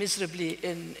failed miserably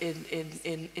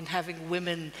in having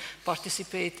women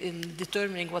participate in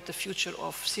determining what the future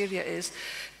of Syria is.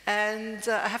 And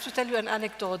I have to tell you an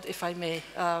anecdote, if I may,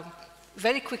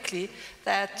 very quickly,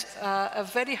 that a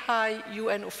very high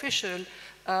UN official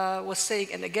was saying,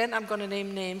 and again I'm going to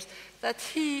name names, that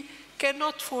he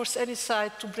cannot force any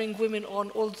side to bring women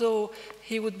on, although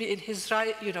he would be in his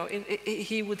right, you know,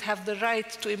 he would have the right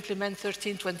to implement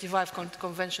 1325,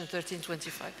 Convention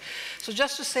 1325. So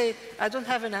just to say, I don't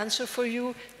have an answer for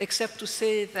you, except to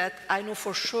say that I know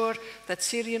for sure that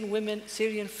Syrian women,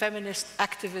 Syrian feminist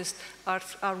activists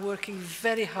are working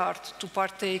very hard to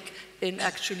partake in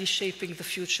actually shaping the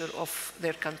future of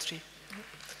their country.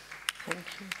 Thank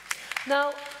you.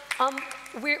 Now,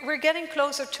 we're getting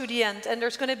closer to the end, and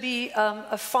there's going to be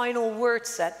a final word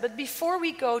set. But before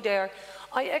we go there,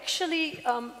 I actually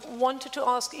wanted to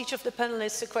ask each of the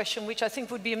panelists a question which I think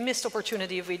would be a missed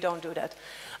opportunity if we don't do that.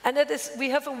 And that is,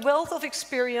 we have a wealth of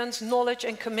experience, knowledge,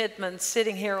 and commitment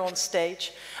sitting here on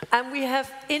stage. And we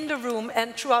have in the room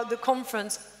and throughout the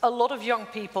conference a lot of young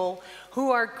people who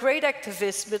are great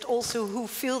activists, but also who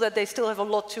feel that they still have a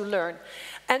lot to learn.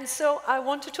 And so I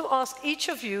wanted to ask each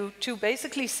of you to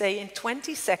basically say in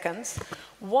 20 seconds,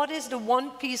 what is the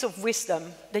one piece of wisdom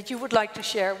that you would like to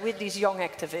share with these young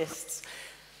activists?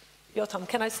 Jotham,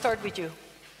 can I start with you?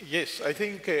 Yes, I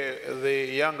think the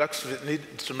young activists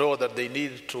need to know that they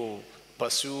need to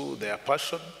pursue their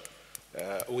passion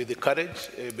with the courage,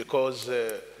 because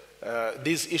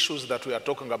these issues that we are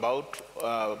talking about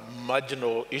are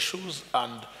marginal issues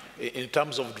and in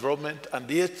terms of development, and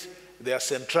yet their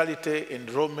centrality in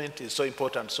development is so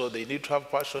important. So they need to have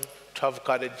passion, to have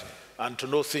courage, and to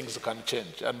know things can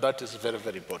change. And that is very,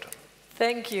 very important.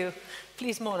 Thank you.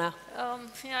 Please, Mona.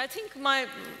 Yeah, I think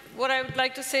what I would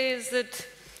like to say is that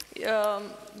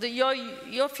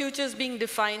your future is being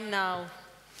defined now.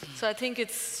 So I think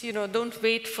it's, don't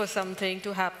wait for something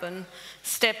to happen.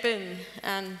 Step in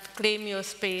and claim your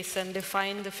space and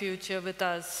define the future with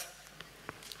us.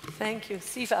 Thank you.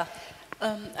 Siva.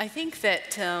 I think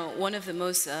that one of the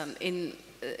most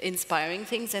inspiring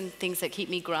things and things that keep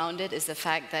me grounded is the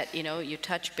fact that, you know, you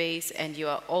touch base and you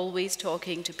are always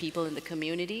talking to people in the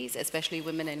communities, especially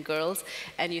women and girls,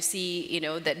 and you see, you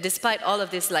know, that despite all of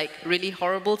this like really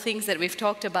horrible things that we've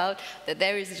talked about, that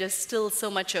there is just still so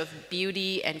much of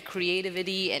beauty and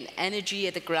creativity and energy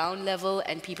at the ground level,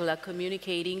 and people are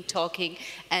communicating, talking,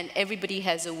 and everybody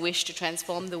has a wish to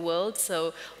transform the world.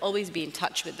 So always be in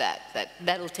touch with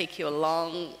that'll take you a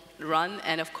long run.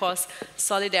 And of course,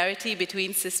 solidarity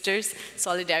between sisters,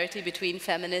 solidarity between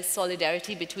feminists,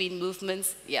 solidarity between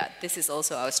movements. Yeah, this is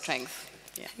also our strength.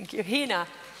 Yeah. Thank you. Hina.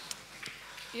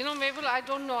 You know, Mabel, I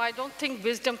don't know. I don't think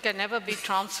wisdom can ever be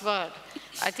transferred.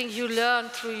 I think you learn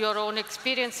through your own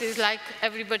experiences, like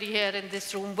everybody here in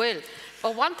this room will.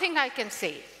 But one thing I can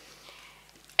say,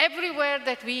 everywhere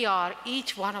that we are,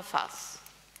 each one of us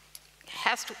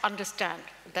has to understand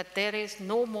that there is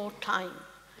no more time.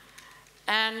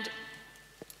 And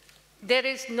there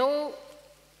is no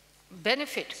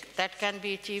benefit that can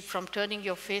be achieved from turning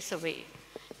your face away.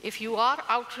 If you are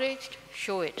outraged,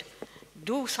 show it.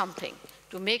 Do something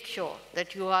to make sure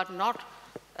that you are not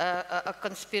a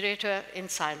conspirator in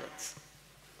silence.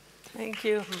 Thank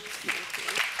you.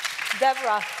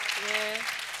 Debora.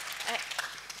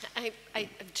 Yeah. I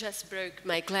just broke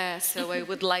my glass, so I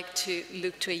would like to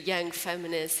look to a young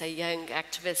feminist, a young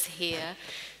activist here,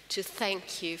 to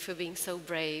thank you for being so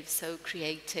brave, so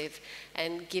creative,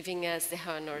 and giving us the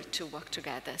honor to work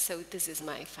together. So this is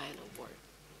my final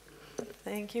word.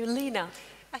 Thank you. Lina.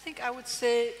 I think I would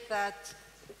say that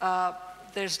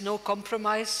there's no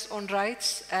compromise on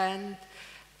rights, and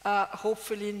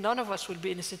hopefully none of us will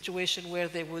be in a situation where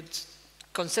they would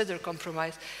consider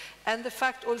compromise. And the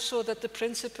fact also that the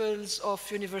principles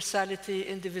of universality,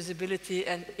 indivisibility,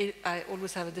 and I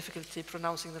always have a difficulty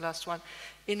pronouncing the last one,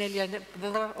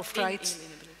 inalienability of rights,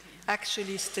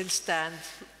 actually still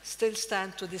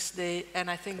stand to this day. And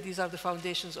I think these are the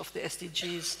foundations of the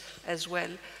SDGs as well.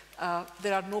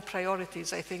 There are no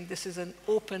priorities. I think this is an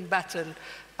open battle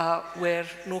where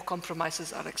no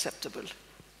compromises are acceptable.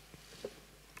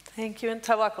 Thank you. And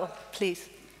Tawakkol, please.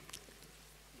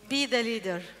 Be the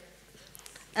leader.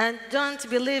 And don't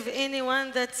believe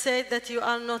anyone that said that you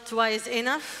are not wise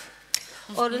enough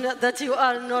or that you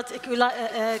are not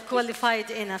qualified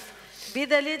enough. Be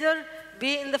the leader,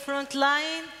 be in the front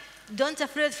line, don't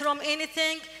afraid from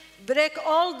anything, break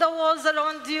all the walls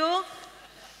around you,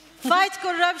 fight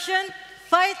corruption,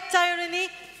 fight tyranny,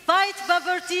 fight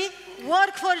poverty,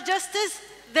 work for justice,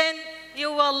 then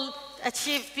you will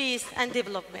achieve peace and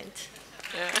development.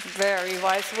 Yeah. Very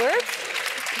wise words.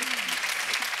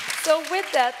 So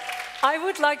with that, I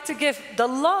would like to give the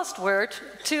last word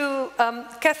to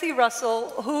Cathy Russell,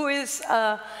 who is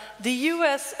the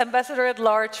US Ambassador at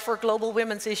Large for Global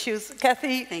Women's Issues.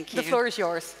 Cathy, Thank you. The floor is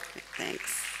yours.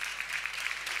 Thanks.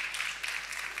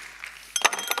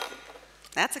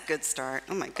 That's a good start.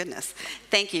 Oh my goodness.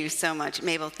 Thank you so much.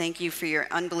 Mabel, thank you for your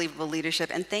unbelievable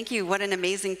leadership. And thank you, what an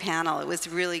amazing panel. It was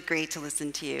really great to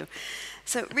listen to you.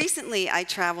 So recently I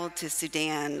traveled to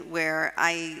Sudan, where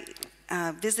I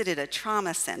visited a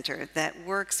trauma center that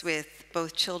works with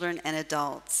both children and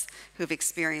adults who've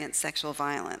experienced sexual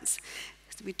violence.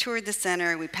 So we toured the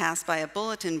center, we passed by a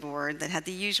bulletin board that had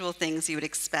the usual things you would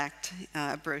expect,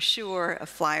 a brochure, a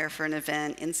flyer for an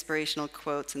event, inspirational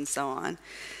quotes, and so on.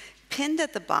 Pinned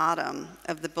at the bottom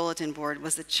of the bulletin board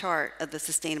was a chart of the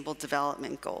Sustainable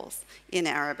Development Goals in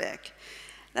Arabic.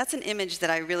 That's an image that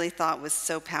I really thought was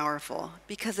so powerful,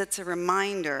 because it's a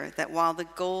reminder that while the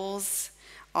goals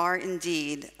are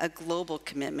indeed a global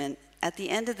commitment, at the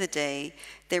end of the day,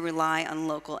 they rely on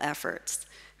local efforts.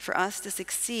 For us to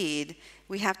succeed,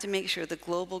 we have to make sure the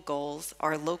global goals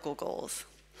are local goals.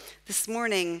 This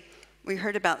morning, we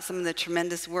heard about some of the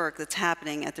tremendous work that's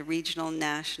happening at the regional,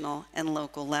 national, and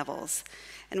local levels.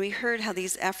 And we heard how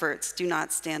these efforts do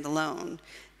not stand alone.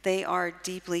 They are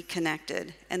deeply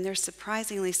connected, and they're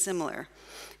surprisingly similar.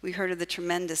 We heard of the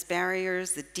tremendous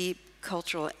barriers, the deep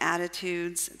cultural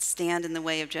attitudes that stand in the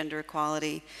way of gender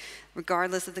equality,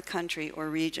 regardless of the country or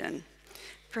region.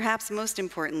 Perhaps most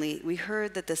importantly, we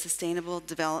heard that the Sustainable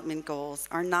Development Goals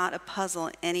are not a puzzle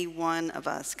any one of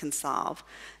us can solve.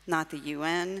 Not the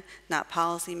UN, not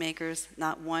policymakers,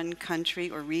 not one country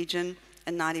or region,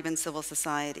 and not even civil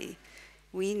society.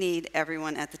 We need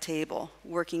everyone at the table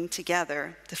working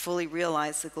together to fully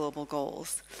realize the global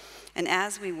goals. And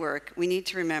as we work, we need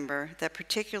to remember that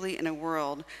particularly in a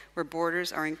world where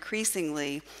borders are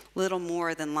increasingly little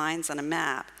more than lines on a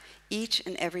map, each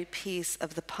and every piece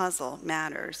of the puzzle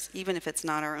matters, even if it's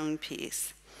not our own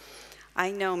piece.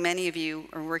 I know many of you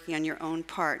are working on your own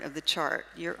part of the chart,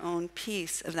 your own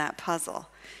piece of that puzzle.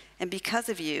 And because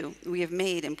of you, we have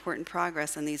made important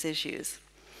progress on these issues.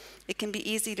 It can be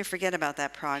easy to forget about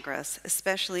that progress,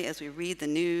 especially as we read the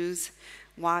news,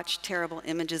 watch terrible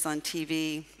images on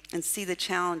TV, and see the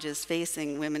challenges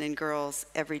facing women and girls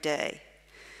every day.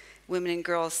 Women and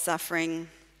girls suffering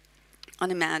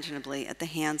unimaginably at the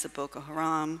hands of Boko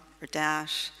Haram or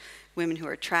Daesh, women who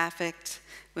are trafficked,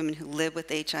 women who live with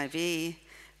HIV,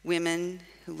 women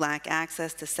who lack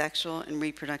access to sexual and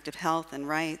reproductive health and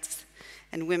rights,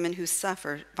 and women who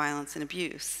suffer violence and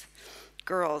abuse,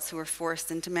 girls who are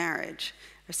forced into marriage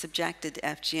or subjected to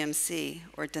FGMC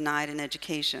or denied an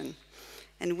education,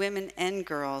 and women and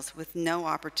girls with no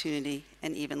opportunity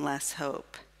and even less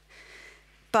hope.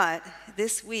 But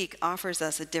this week offers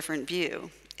us a different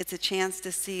view. It's a chance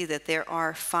to see that there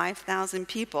are 5,000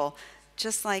 people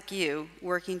just like you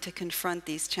working to confront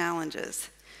these challenges.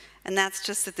 And that's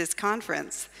just at this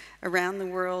conference. Around the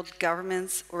world,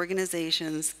 governments,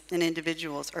 organizations, and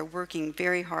individuals are working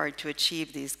very hard to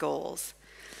achieve these goals.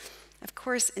 Of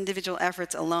course, individual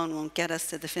efforts alone won't get us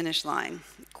to the finish line.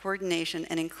 Coordination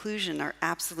and inclusion are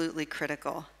absolutely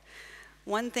critical.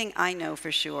 One thing I know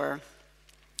for sure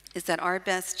is that our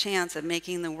best chance of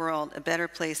making the world a better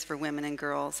place for women and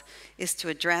girls is to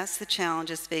address the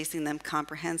challenges facing them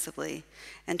comprehensively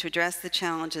and to address the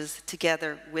challenges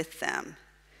together with them.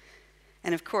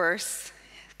 And of course,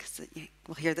 because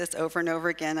we'll hear this over and over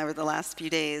again over the last few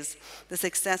days, the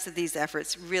success of these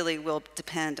efforts really will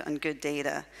depend on good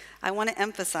data. I want to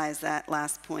emphasize that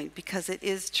last point because it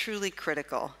is truly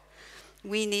critical.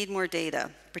 We need more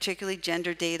data, particularly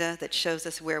gender data that shows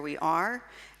us where we are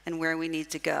and where we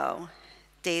need to go.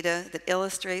 Data that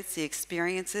illustrates the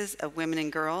experiences of women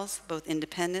and girls, both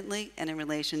independently and in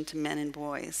relation to men and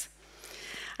boys.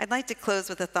 I'd like to close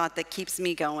with a thought that keeps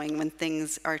me going when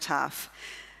things are tough.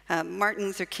 Martin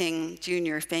Luther King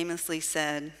Jr. famously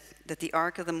said that the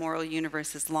arc of the moral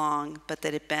universe is long, but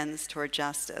that it bends toward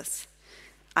justice.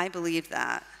 I believe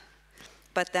that.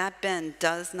 But that bend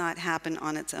does not happen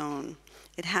on its own.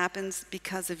 It happens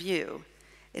because of you.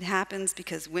 It happens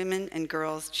because women and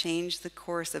girls change the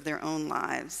course of their own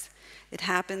lives. It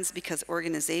happens because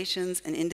organizations and